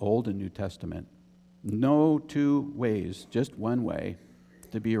means, Old and New Testament. No two ways, just one way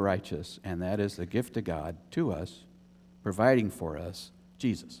to be righteous, and that is the gift of God to us, providing for us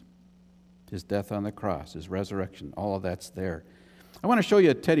Jesus. His death on the cross, his resurrection, all of that's there. I want to show you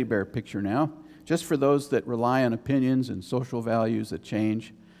a teddy bear picture now, just for those that rely on opinions and social values that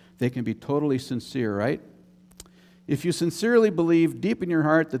change. They can be totally sincere, right? If you sincerely believe deep in your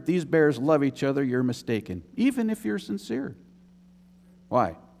heart that these bears love each other, you're mistaken, even if you're sincere.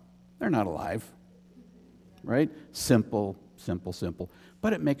 Why? They're not alive. right? Simple, simple, simple.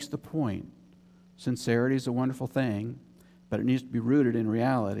 But it makes the point. Sincerity is a wonderful thing, but it needs to be rooted in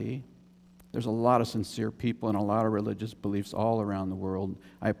reality. There's a lot of sincere people and a lot of religious beliefs all around the world.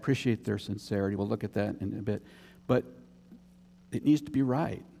 I appreciate their sincerity. We'll look at that in a bit. But it needs to be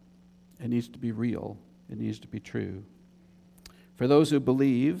right. It needs to be real. It needs to be true. For those who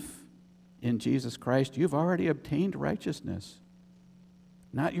believe in Jesus Christ, you've already obtained righteousness.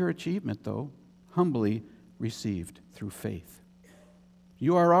 Not your achievement, though, humbly received through faith.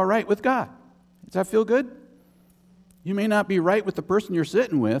 You are all right with God. Does that feel good? You may not be right with the person you're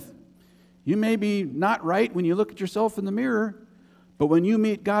sitting with. You may be not right when you look at yourself in the mirror, but when you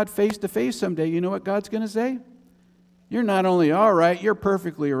meet God face to face someday, you know what God's going to say? You're not only all right, you're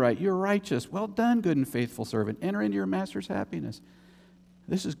perfectly right. You're righteous. Well done, good and faithful servant. Enter into your master's happiness.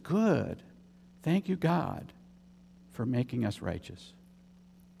 This is good. Thank you, God, for making us righteous.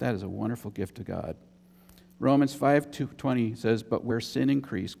 That is a wonderful gift to God. Romans 5:20 says, but where sin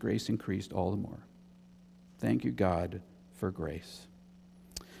increased, grace increased all the more. Thank you, God, for grace.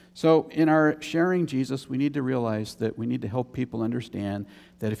 So in our sharing Jesus, we need to realize that we need to help people understand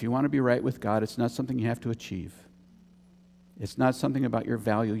that if you want to be right with God, it's not something you have to achieve. It's not something about your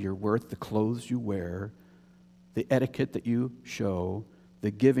value, your worth, the clothes you wear, the etiquette that you show, the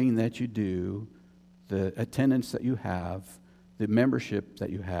giving that you do, the attendance that you have, the membership that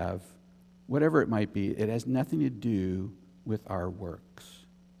you have, whatever it might be. It has nothing to do with our works.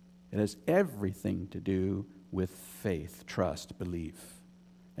 It has everything to do with faith, trust, belief.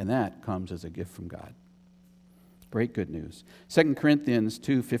 And that comes as a gift from God. Great good news. 2 Corinthians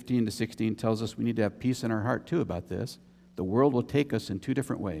 2:15-16 tells us we need to have peace in our heart too about this. The world will take us in two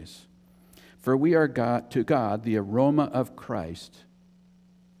different ways. For we are to God the aroma of Christ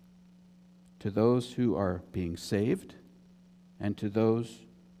to those who are being saved and to those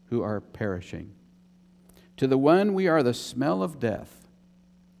who are perishing. To the one we are the smell of death.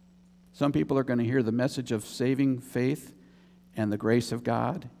 Some people are going to hear the message of saving faith and the grace of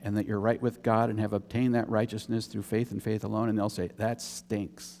God, and that you're right with God and have obtained that righteousness through faith and faith alone, and they'll say, that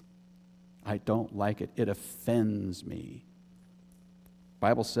stinks. I don't like it. It offends me. The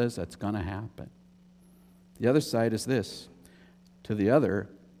Bible says that's going to happen. The other side is this. To the other,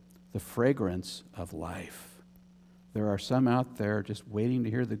 the fragrance of life. There are some out there just waiting to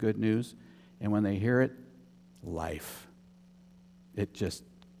hear the good news, and when they hear it, life. It just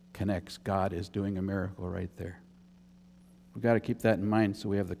connects. God is doing a miracle right there. We've got to keep that in mind so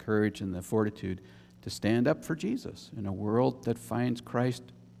we have the courage and the fortitude to stand up for Jesus in a world that finds Christ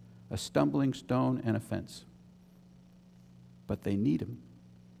a stumbling stone and a fence. But they need him,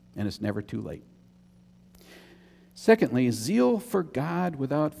 and it's never too late. Secondly, zeal for God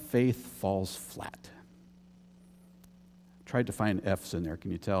without faith falls flat. Tried to find F's in there,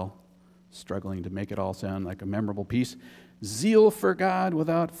 can you tell? Struggling to make it all sound like a memorable piece. Zeal for God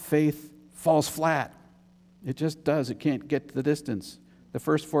without faith falls flat. It just does. It can't get the distance. The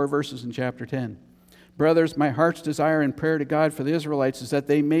first 4 verses in chapter 10. Brothers, my heart's desire and prayer to God for the Israelites is that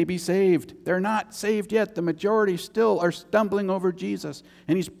they may be saved. They're not saved yet. The majority still are stumbling over Jesus,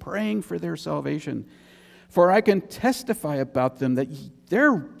 and he's praying for their salvation. For I can testify about them that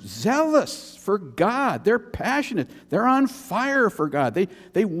they're zealous for God. They're passionate. They're on fire for God.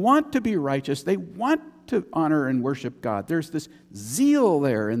 They want to be righteous. They want to honor and worship God. There's this zeal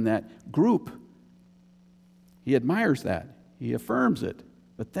there in that group. He admires that. He affirms it.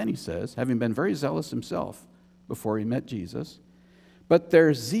 But then he says, having been very zealous himself before he met Jesus, but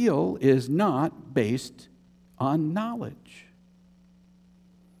their zeal is not based on knowledge.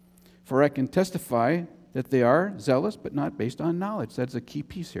 For I can testify that they are zealous, but not based on knowledge. That's a key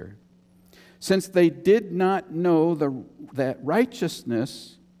piece here. Since they did not know that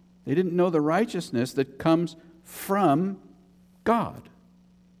righteousness, they didn't know the righteousness that comes from God.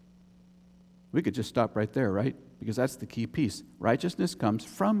 We could just stop right there, right? Because that's the key piece. Righteousness comes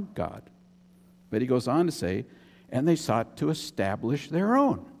from God. But he goes on to say, and they sought to establish their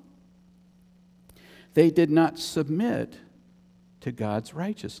own. They did not submit to God's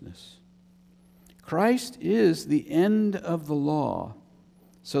righteousness. Christ is the end of the law,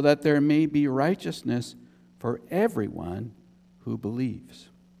 so that there may be righteousness for everyone who believes.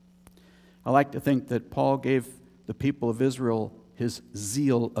 I like to think that Paul gave the people of Israel his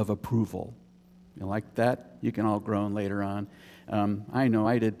zeal of approval. You like that? You can all groan later on. I know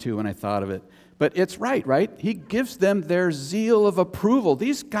I did too when I thought of it. But it's right? He gives them their zeal of approval.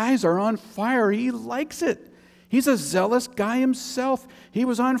 These guys are on fire. He likes it. He's a zealous guy himself. He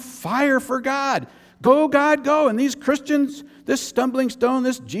was on fire for God. Go, God, go. And these Christians, this stumbling stone,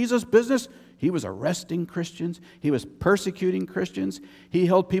 this Jesus business, He was arresting Christians. He was persecuting Christians. He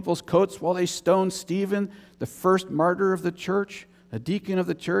held people's coats while they stoned Stephen, the first martyr of the church, a deacon of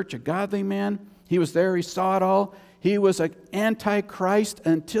the church, a godly man. He was there. He saw it all. He was an antichrist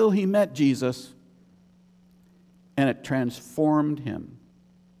until he met Jesus, and it transformed him.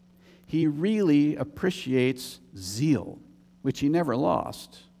 He really appreciates zeal, which he never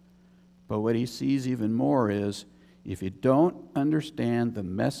lost. But what he sees even more is, if you don't understand the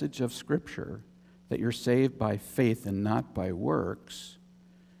message of Scripture, that you're saved by faith and not by works,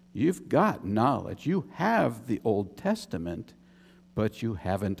 you've got knowledge. You have the Old Testament, but you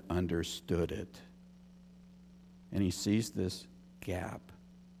haven't understood it. And he sees this gap,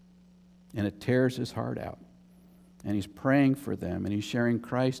 and it tears his heart out. And he's praying for them, and he's sharing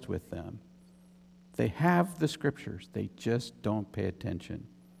Christ with them. They have the Scriptures. They just don't pay attention.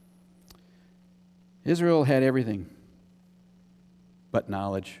 Israel had everything but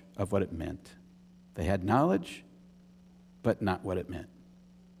knowledge of what it meant. They had knowledge, but not what it meant.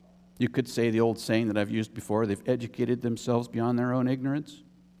 You could say the old saying that I've used before, they've educated themselves beyond their own ignorance.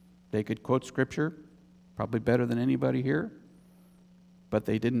 They could quote Scripture, probably better than anybody here, but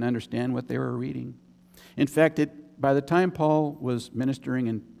they didn't understand what they were reading. In fact, by the time Paul was ministering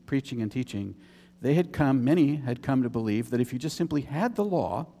and preaching and teaching, many had come to believe that if you just simply had the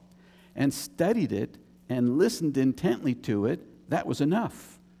law and studied it and listened intently to it, that was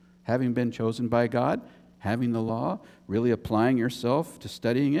enough. Having been chosen by God, having the law, really applying yourself to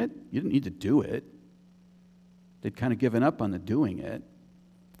studying it, you didn't need to do it. They'd kind of given up on the doing it,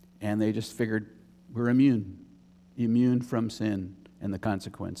 and they just figured we're immune from sin and the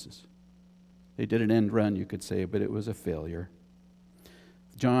consequences. They did an end run, you could say, but it was a failure.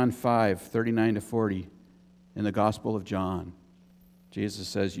 John 5:39-40, in the Gospel of John, Jesus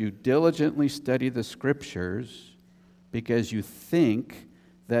says, "You diligently study the Scriptures because you think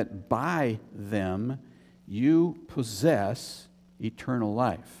that by them you possess eternal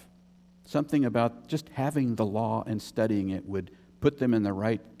life." Something about just having the law and studying it would put them in the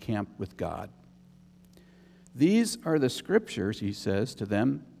right camp with God. "These are the Scriptures," he says to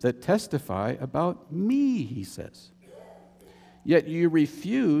them, "that testify about me," he says. "Yet you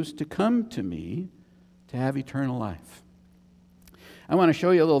refuse to come to me to have eternal life." I want to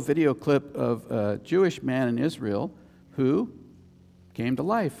show you a little video clip of a Jewish man in Israel who came to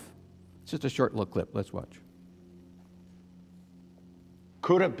life. It's just a short little clip. Let's watch.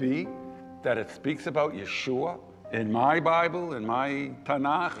 Could it be that it speaks about Yeshua in my Bible, in my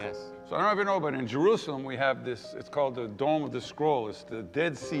Tanakh? Yes. So I don't know if you know, but in Jerusalem we have this, it's called the Dome of the Scroll. It's the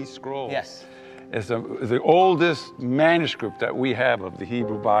Dead Sea Scroll. Yes. It's the oldest manuscript that we have of the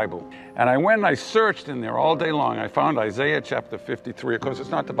Hebrew Bible. And I went and I searched in there all day long. I found Isaiah chapter 53. Of course, it's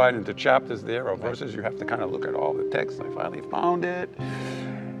not divided into chapters there or verses. You have to kind of look at all the text. I finally found it.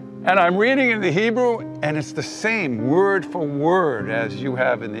 And I'm reading in the Hebrew, and it's the same word for word as you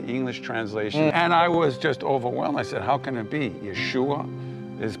have in the English translation. And I was just overwhelmed. I said, how can it be? Yeshua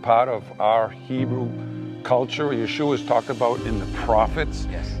is part of our Hebrew culture. Yeshua is talked about in the prophets.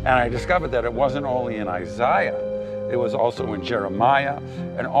 Yes. And I discovered that it wasn't only in Isaiah, it was also in Jeremiah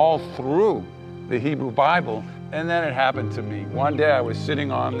and all through the Hebrew Bible. And then it happened to me. One day I was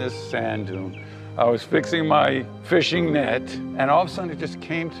sitting on this sand dune. I was fixing my fishing net, and all of a sudden it just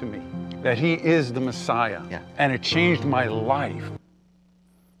came to me that he is the Messiah. Yeah. And it changed my life.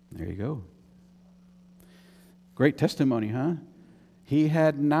 There you go. Great testimony, huh? He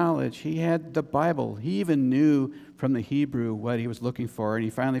had knowledge. He had the Bible. He even knew from the Hebrew what he was looking for. And he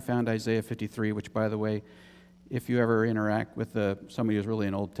finally found Isaiah 53, which, by the way, if you ever interact with somebody who's really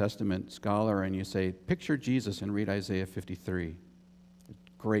an Old Testament scholar and you say, picture Jesus and read Isaiah 53.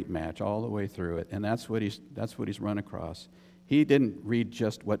 Great match all the way through it. And that's what he's run across. He didn't read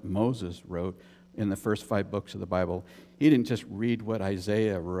just what Moses wrote in the first 5 books of the Bible. He didn't just read what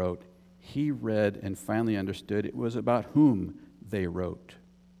Isaiah wrote. He read and finally understood it was about whom they wrote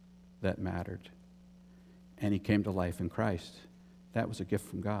that mattered. And he came to life in Christ. That was a gift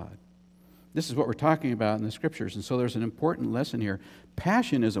from God. This is what we're talking about in the Scriptures. And so there's an important lesson here.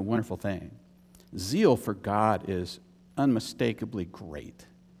 Passion is a wonderful thing. Zeal for God is unmistakably great.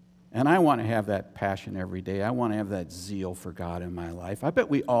 And I want to have that passion every day. I want to have that zeal for God in my life. I bet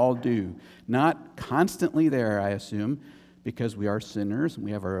we all do. Not constantly there, I assume, because we are sinners and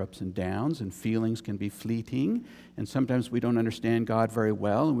we have our ups and downs and feelings can be fleeting. And sometimes we don't understand God very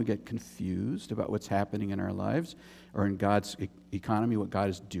well and we get confused about what's happening in our lives or in God's economy, what God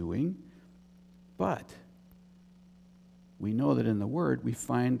is doing. But we know that in the Word we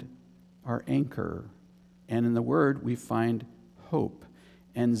find our anchor. And in the Word we find hope.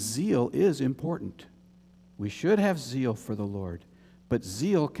 And zeal is important. We should have zeal for the Lord. But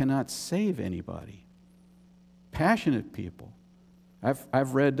zeal cannot save anybody. Passionate people.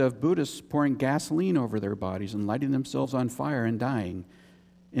 I've read of Buddhists pouring gasoline over their bodies and lighting themselves on fire and dying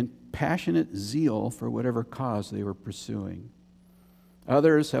in passionate zeal for whatever cause they were pursuing.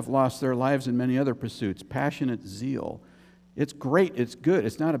 Others have lost their lives in many other pursuits. Passionate zeal. It's great, it's good,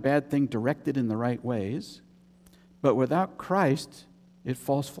 it's not a bad thing directed in the right ways. But without Christ, it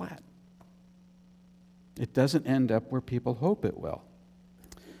falls flat. It doesn't end up where people hope it will.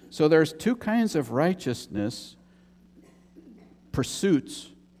 So there's two kinds of righteousness pursuits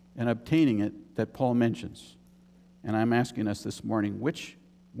and obtaining it that Paul mentions. And I'm asking us this morning, which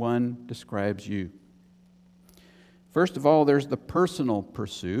one describes you? First of all, there's the personal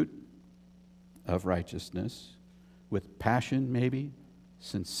pursuit of righteousness with passion maybe,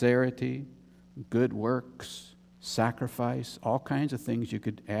 sincerity, good works, sacrifice, all kinds of things you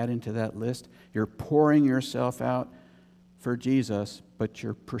could add into that list. You're pouring yourself out for Jesus, but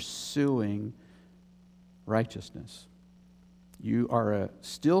you're pursuing righteousness. You are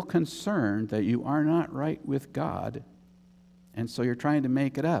still concerned that you are not right with God, and so you're trying to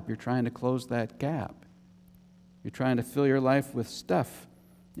make it up. You're trying to close that gap. You're trying to fill your life with stuff,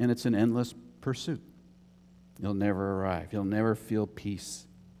 and it's an endless pursuit. You'll never arrive. You'll never feel peace.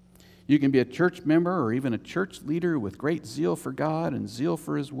 You can be a church member or even a church leader with great zeal for God and zeal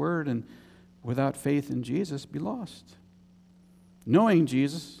for His Word, and without faith in Jesus, be lost. Knowing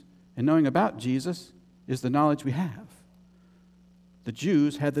Jesus and knowing about Jesus is the knowledge we have. The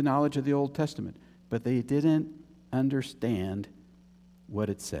Jews had the knowledge of the Old Testament, but they didn't understand what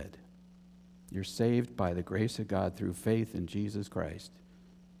it said. You're saved by the grace of God through faith in Jesus Christ.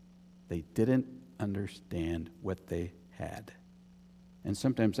 They didn't understand what they had. And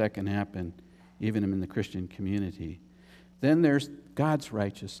sometimes that can happen even in the Christian community. Then there's God's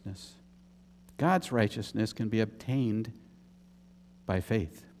righteousness. God's righteousness can be obtained by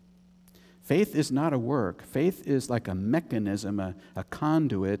faith. Faith is not a work. Faith is like a mechanism, a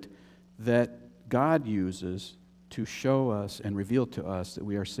conduit that God uses to show us and reveal to us that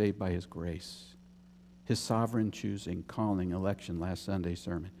we are saved by His grace. His sovereign choosing, calling, election, last Sunday's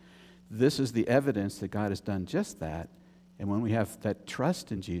sermon. This is the evidence that God has done just that. And when we have that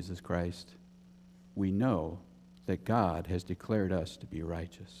trust in Jesus Christ, we know that God has declared us to be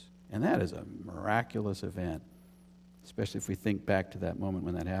righteous. And that is a miraculous event, especially if we think back to that moment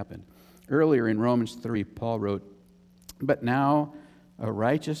when that happened. Earlier in Romans 3, Paul wrote, "But now a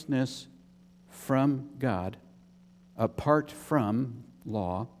righteousness from God, apart from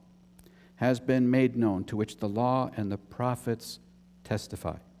law, has been made known, to which the law and the prophets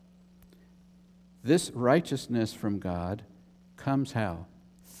testify." This righteousness from God comes how?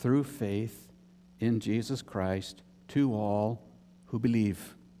 Through faith in Jesus Christ to all who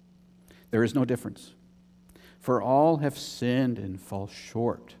believe. There is no difference. For all have sinned and fall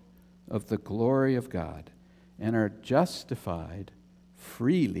short of the glory of God and are justified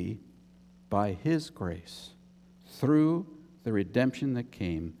freely by His grace through the redemption that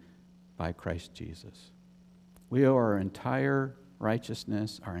came by Christ Jesus. We owe our entire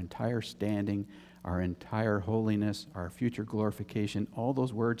righteousness, our entire standing, our entire holiness, our future glorification, all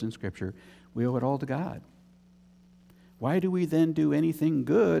those words in Scripture, we owe it all to God. Why do we then do anything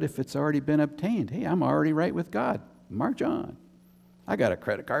good if it's already been obtained? Hey, I'm already right with God. March on. I got a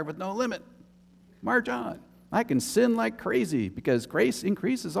credit card with no limit. March on. I can sin like crazy because grace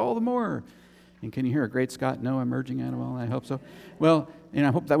increases all the more. And can you hear a great Scott Noah emerging out of all that? I hope so. Well, and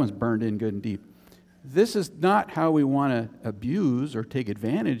I hope that one's burned in good and deep. This is not how we want to abuse or take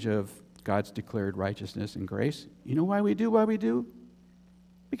advantage of God's declared righteousness and grace. You know why we do what we do?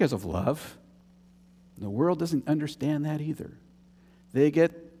 Because of love. The world doesn't understand that either. They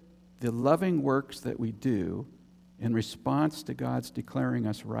get the loving works that we do in response to God's declaring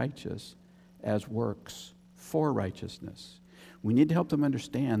us righteous as works for righteousness. We need to help them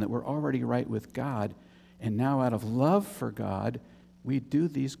understand that we're already right with God, and now out of love for God, we do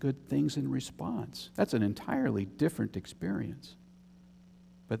these good things in response. That's an entirely different experience.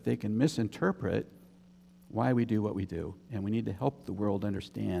 But they can misinterpret why we do what we do, and we need to help the world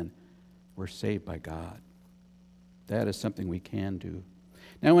understand we're saved by God. That is something we can do.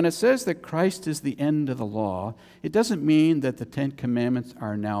 Now, when it says that Christ is the end of the law, it doesn't mean that the Ten Commandments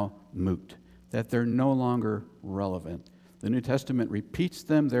are now moot, that they're no longer relevant. The New Testament repeats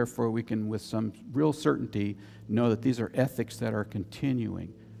them, therefore we can, with some real certainty, know that these are ethics that are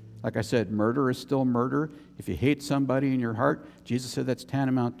continuing. Like I said, murder is still murder. If you hate somebody in your heart, Jesus said that's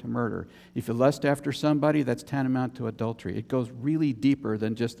tantamount to murder. If you lust after somebody, that's tantamount to adultery. It goes really deeper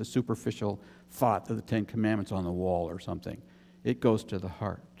than just the superficial thought of the Ten Commandments on the wall or something. It goes to the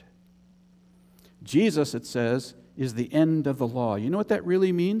heart. Jesus, it says, is the end of the law. You know what that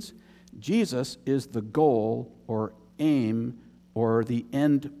really means? Jesus is the goal or aim or the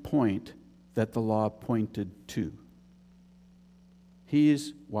end point that the law pointed to.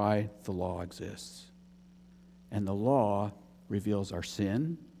 He's why the law exists. And the law reveals our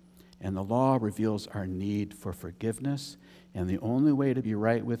sin, and the law reveals our need for forgiveness, and the only way to be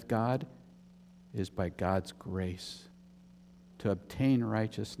right with God is by God's grace. To obtain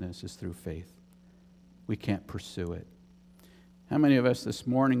righteousness is through faith. We can't pursue it. How many of us this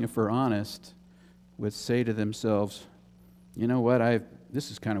morning, if we're honest, would say to themselves, you know what,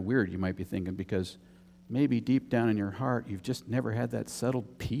 this is kind of weird, you might be thinking, because maybe deep down in your heart, you've just never had that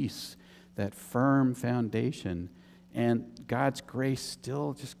settled peace, that firm foundation, and God's grace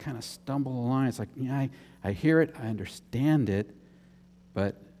still just kind of stumble along. It's like, yeah, I hear it, I understand it,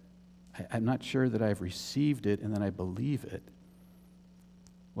 but I'm not sure that I've received it and that I believe it.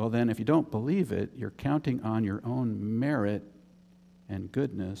 Well, then, if you don't believe it, you're counting on your own merit and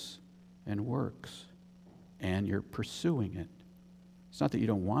goodness and works, and you're pursuing it. It's not that you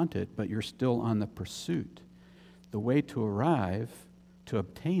don't want it, but you're still on the pursuit. The way to arrive, to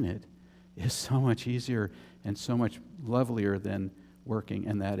obtain it, is so much easier and so much lovelier than working,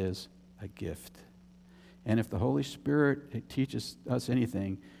 and that is a gift. And if the Holy Spirit teaches us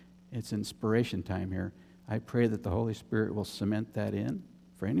anything, it's inspiration time here. I pray that the Holy Spirit will cement that in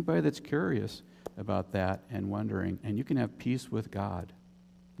for anybody that's curious about that and wondering, and you can have peace with God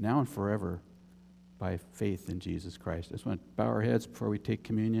now and forever by faith in Jesus Christ. I just want to bow our heads before we take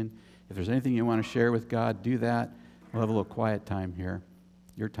communion. If there's anything you want to share with God, do that. We'll have a little quiet time here.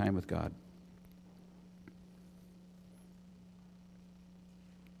 Your time with God.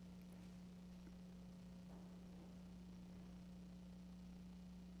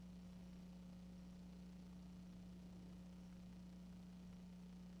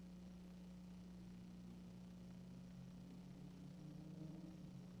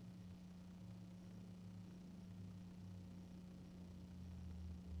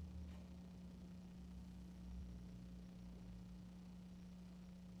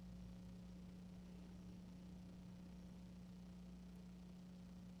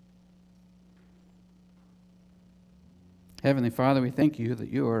 Heavenly Father, we thank you that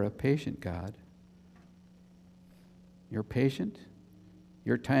you are a patient God. You're patient.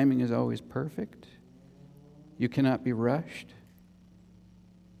 Your timing is always perfect. You cannot be rushed.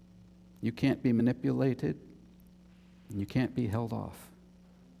 You can't be manipulated. And you can't be held off.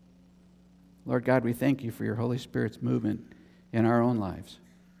 Lord God, we thank you for your Holy Spirit's movement in our own lives.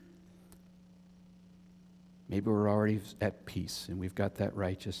 Maybe we're already at peace and we've got that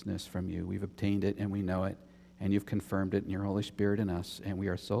righteousness from you. We've obtained it and we know it. And you've confirmed it in your Holy Spirit in us, and we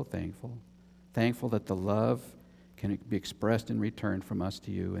are so thankful. Thankful that the love can be expressed in return from us to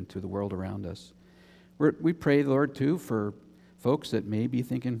you and to the world around us. We pray, Lord, too, for folks that may be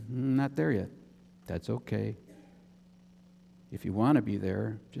thinking, not there yet. That's okay. If you want to be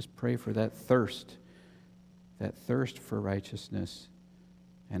there, just pray for that thirst for righteousness,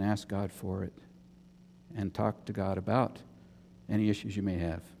 and ask God for it, and talk to God about any issues you may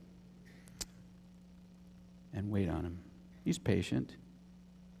have. And wait on him. He's patient.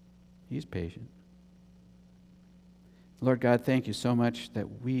 He's patient. Lord God, thank you so much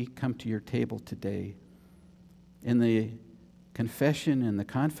that we come to your table today in the confession and the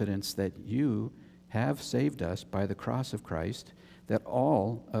confidence that you have saved us by the cross of Christ, that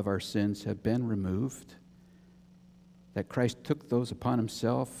all of our sins have been removed, that Christ took those upon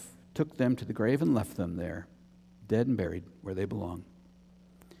himself, took them to the grave and left them there, dead and buried where they belong.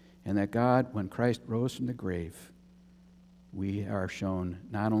 And that God, when Christ rose from the grave, we are shown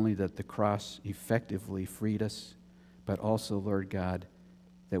not only that the cross effectively freed us, but also, Lord God,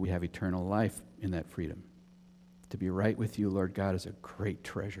 that we have eternal life in that freedom. To be right with you, Lord God, is a great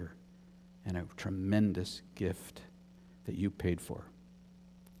treasure and a tremendous gift that you paid for.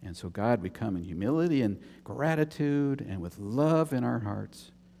 And so, God, we come in humility and gratitude and with love in our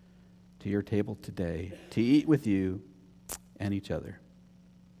hearts to your table today to eat with you and each other.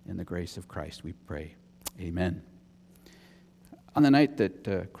 In the grace of Christ, we pray. Amen. On the night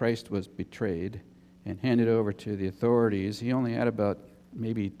that Christ was betrayed and handed over to the authorities, he only had about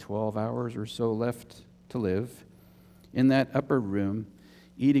maybe 12 hours or so left to live. In that upper room,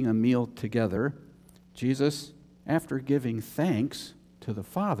 eating a meal together, Jesus, after giving thanks to the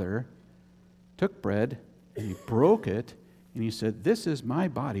Father, took bread and he broke it, and he said, "This is my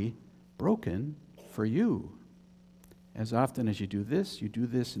body broken for you. As often as you do this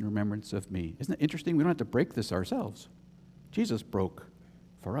in remembrance of me." Isn't it interesting? We don't have to break this ourselves. Jesus broke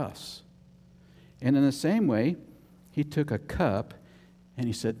for us. And in the same way, he took a cup and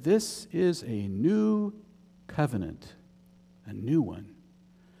he said, "This is a new covenant, a new one,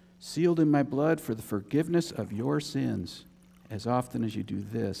 sealed in my blood for the forgiveness of your sins. As often as you do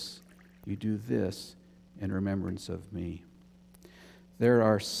this in remembrance of me. There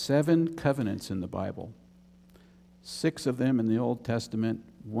are 7 covenants in the Bible, 6 of them in the Old Testament,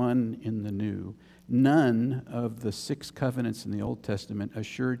 1 in the New. None of the 6 covenants in the Old Testament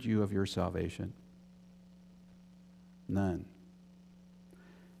assured you of your salvation. None.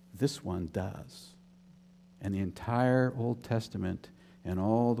 This one does. And the entire Old Testament and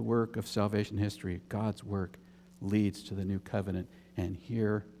all the work of salvation history, God's work, leads to the new covenant. And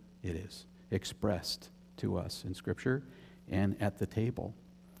here it is, expressed to us in Scripture and at the table.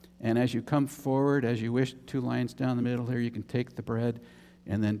 And as you come forward, as you wish, 2 lines down the middle here, you can take the bread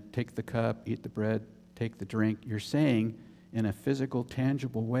and then take the cup, eat the bread, take the drink. You're saying in a physical,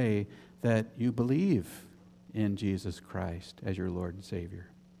 tangible way that you believe in Jesus Christ as your Lord and Savior.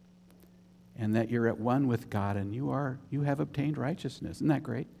 And that you're at one with God and you have obtained righteousness. Isn't that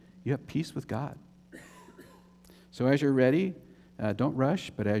great? You have peace with God. So as you're ready, don't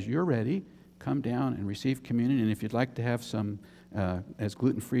rush, but as you're ready, come down and receive communion. And if you'd like to have some, as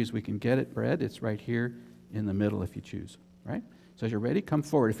gluten-free as we can get it, bread, it's right here in the middle if you choose, right? So as you're ready, come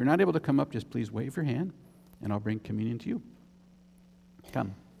forward. If you're not able to come up, just please wave your hand, and I'll bring communion to you.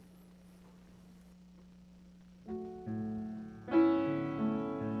 Come.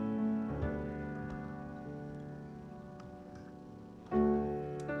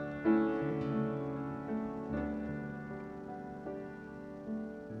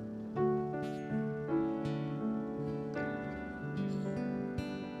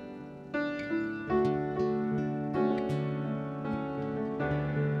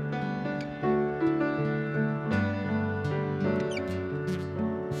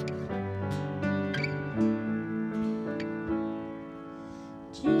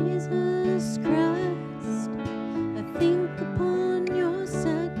 Jesus Christ, I think upon your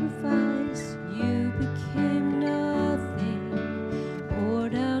sacrifice. You became nothing,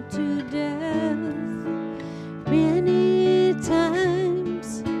 poured out to death. Many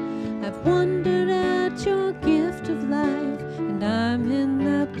times I've wondered at your gift of life, and I'm in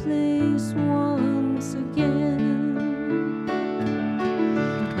that place once again.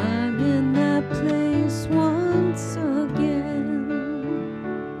 I'm in that place once again.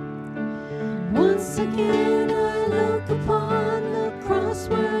 Once again I look upon the cross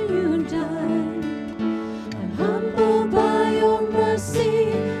where you died. I'm humbled by your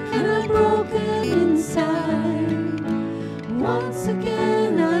mercy and I'm broken inside. Once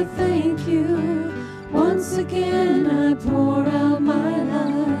again I thank you. Once again I pour out my life.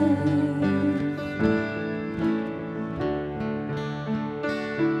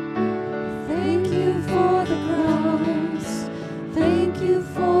 Thank you for the cross. Thank you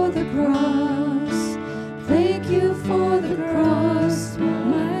for the cross. Thank you for the cross,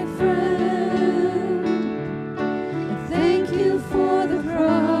 my friend. Thank you for the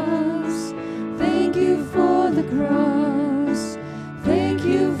cross. Thank you for the cross. Thank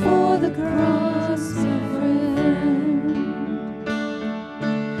you for the cross, my friend.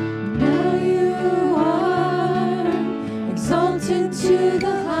 Now you are exalted to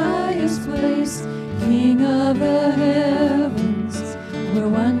the highest place, King of the heavens, where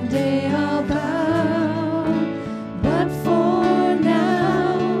one day I'll bow. But for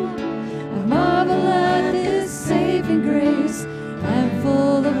now, I marvel at this saving grace. I'm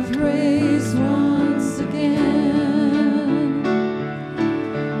full of praise once again.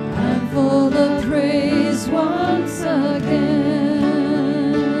 I'm full of praise once again.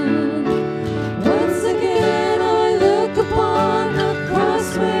 Once again I look upon the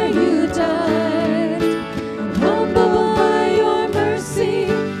cross where you died. I'm humbled by your mercy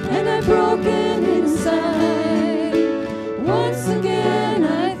and I'm broken inside. Once again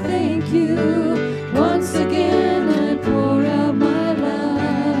I thank you. Once again I pour out my life.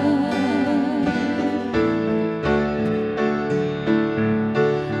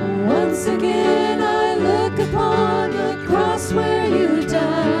 Once again I look upon the cross where you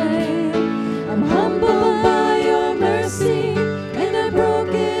died. I'm humbled by your mercy and I'm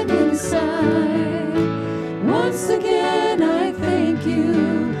broken inside. Once again I thank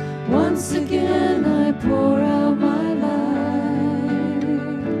you. Once again I pour out my life.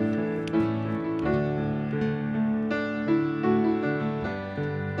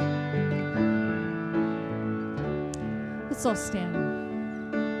 Let's all stand.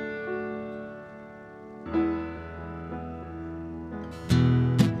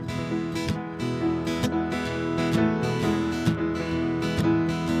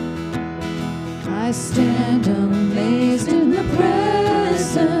 I stand amazed in the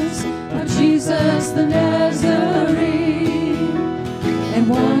presence of Jesus the Nazarene.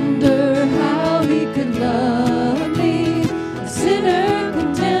 wonder how he could love me, a sinner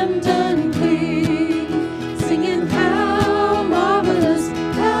condemned unclean, singing how marvelous,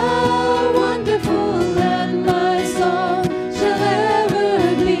 how wonderful, and my song shall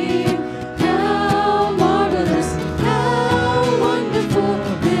ever be. How marvelous, how wonderful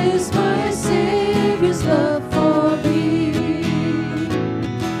is my Savior's love for me.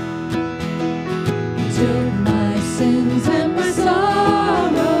 He took my sins and my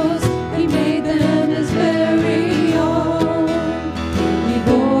sorrows, he made them his very own. He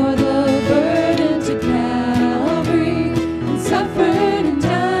bore the burden to Calvary and suffered and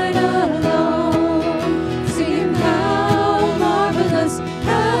died alone. Sing how marvelous,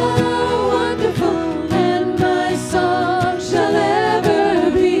 how wonderful, and my song shall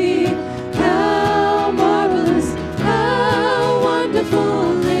ever be. How marvelous, how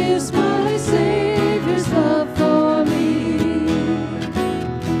wonderful is my Savior's love for me.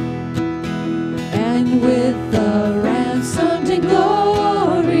 And with the ransomed in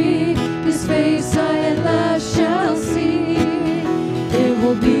glory, his face I at last shall see. It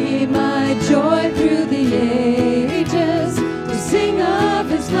will be my joy through the ages to sing of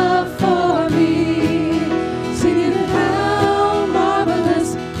his love for me. Singing how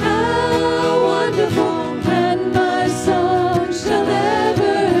marvelous, how wonderful, and my song shall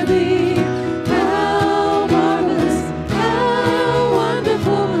ever be. How marvelous, how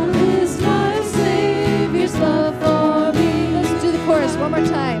wonderful is my Savior's love for me. Let's do the chorus one more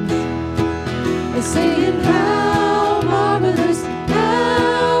time. Singing how marvelous,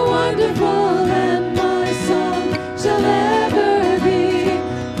 how wonderful, and my song shall ever be.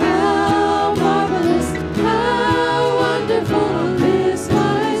 How marvelous, how wonderful is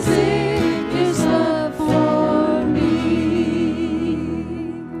my Savior's love for me.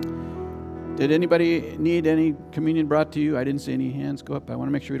 Did anybody need any communion brought to you? I didn't see any hands go up. I want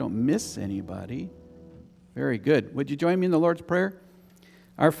to make sure we don't miss anybody. Very good. Would you join me in the Lord's Prayer?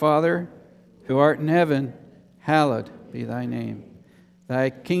 Our Father, who art in heaven, hallowed be thy name. Thy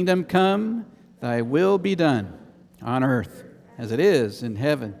kingdom come, thy will be done, on earth as it is in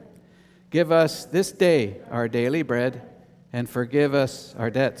heaven. Give us this day our daily bread, and forgive us our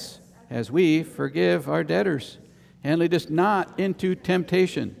debts, as we forgive our debtors. And lead us not into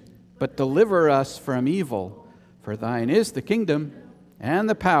temptation, but deliver us from evil. For thine is the kingdom, and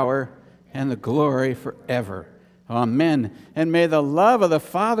the power, and the glory forever. Amen. And may the love of the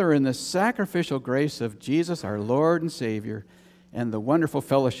Father and the sacrificial grace of Jesus, our Lord and Savior, and the wonderful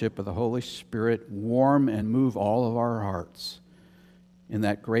fellowship of the Holy Spirit warm and move all of our hearts in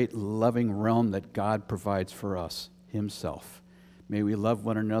that great loving realm that God provides for us himself. May we love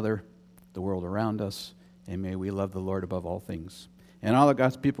one another, the world around us, and may we love the Lord above all things. And all of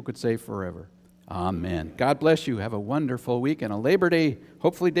God's people could say forever. Amen. God bless you. Have a wonderful week and a Labor Day,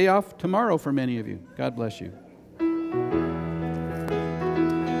 hopefully day off tomorrow for many of you. God bless you.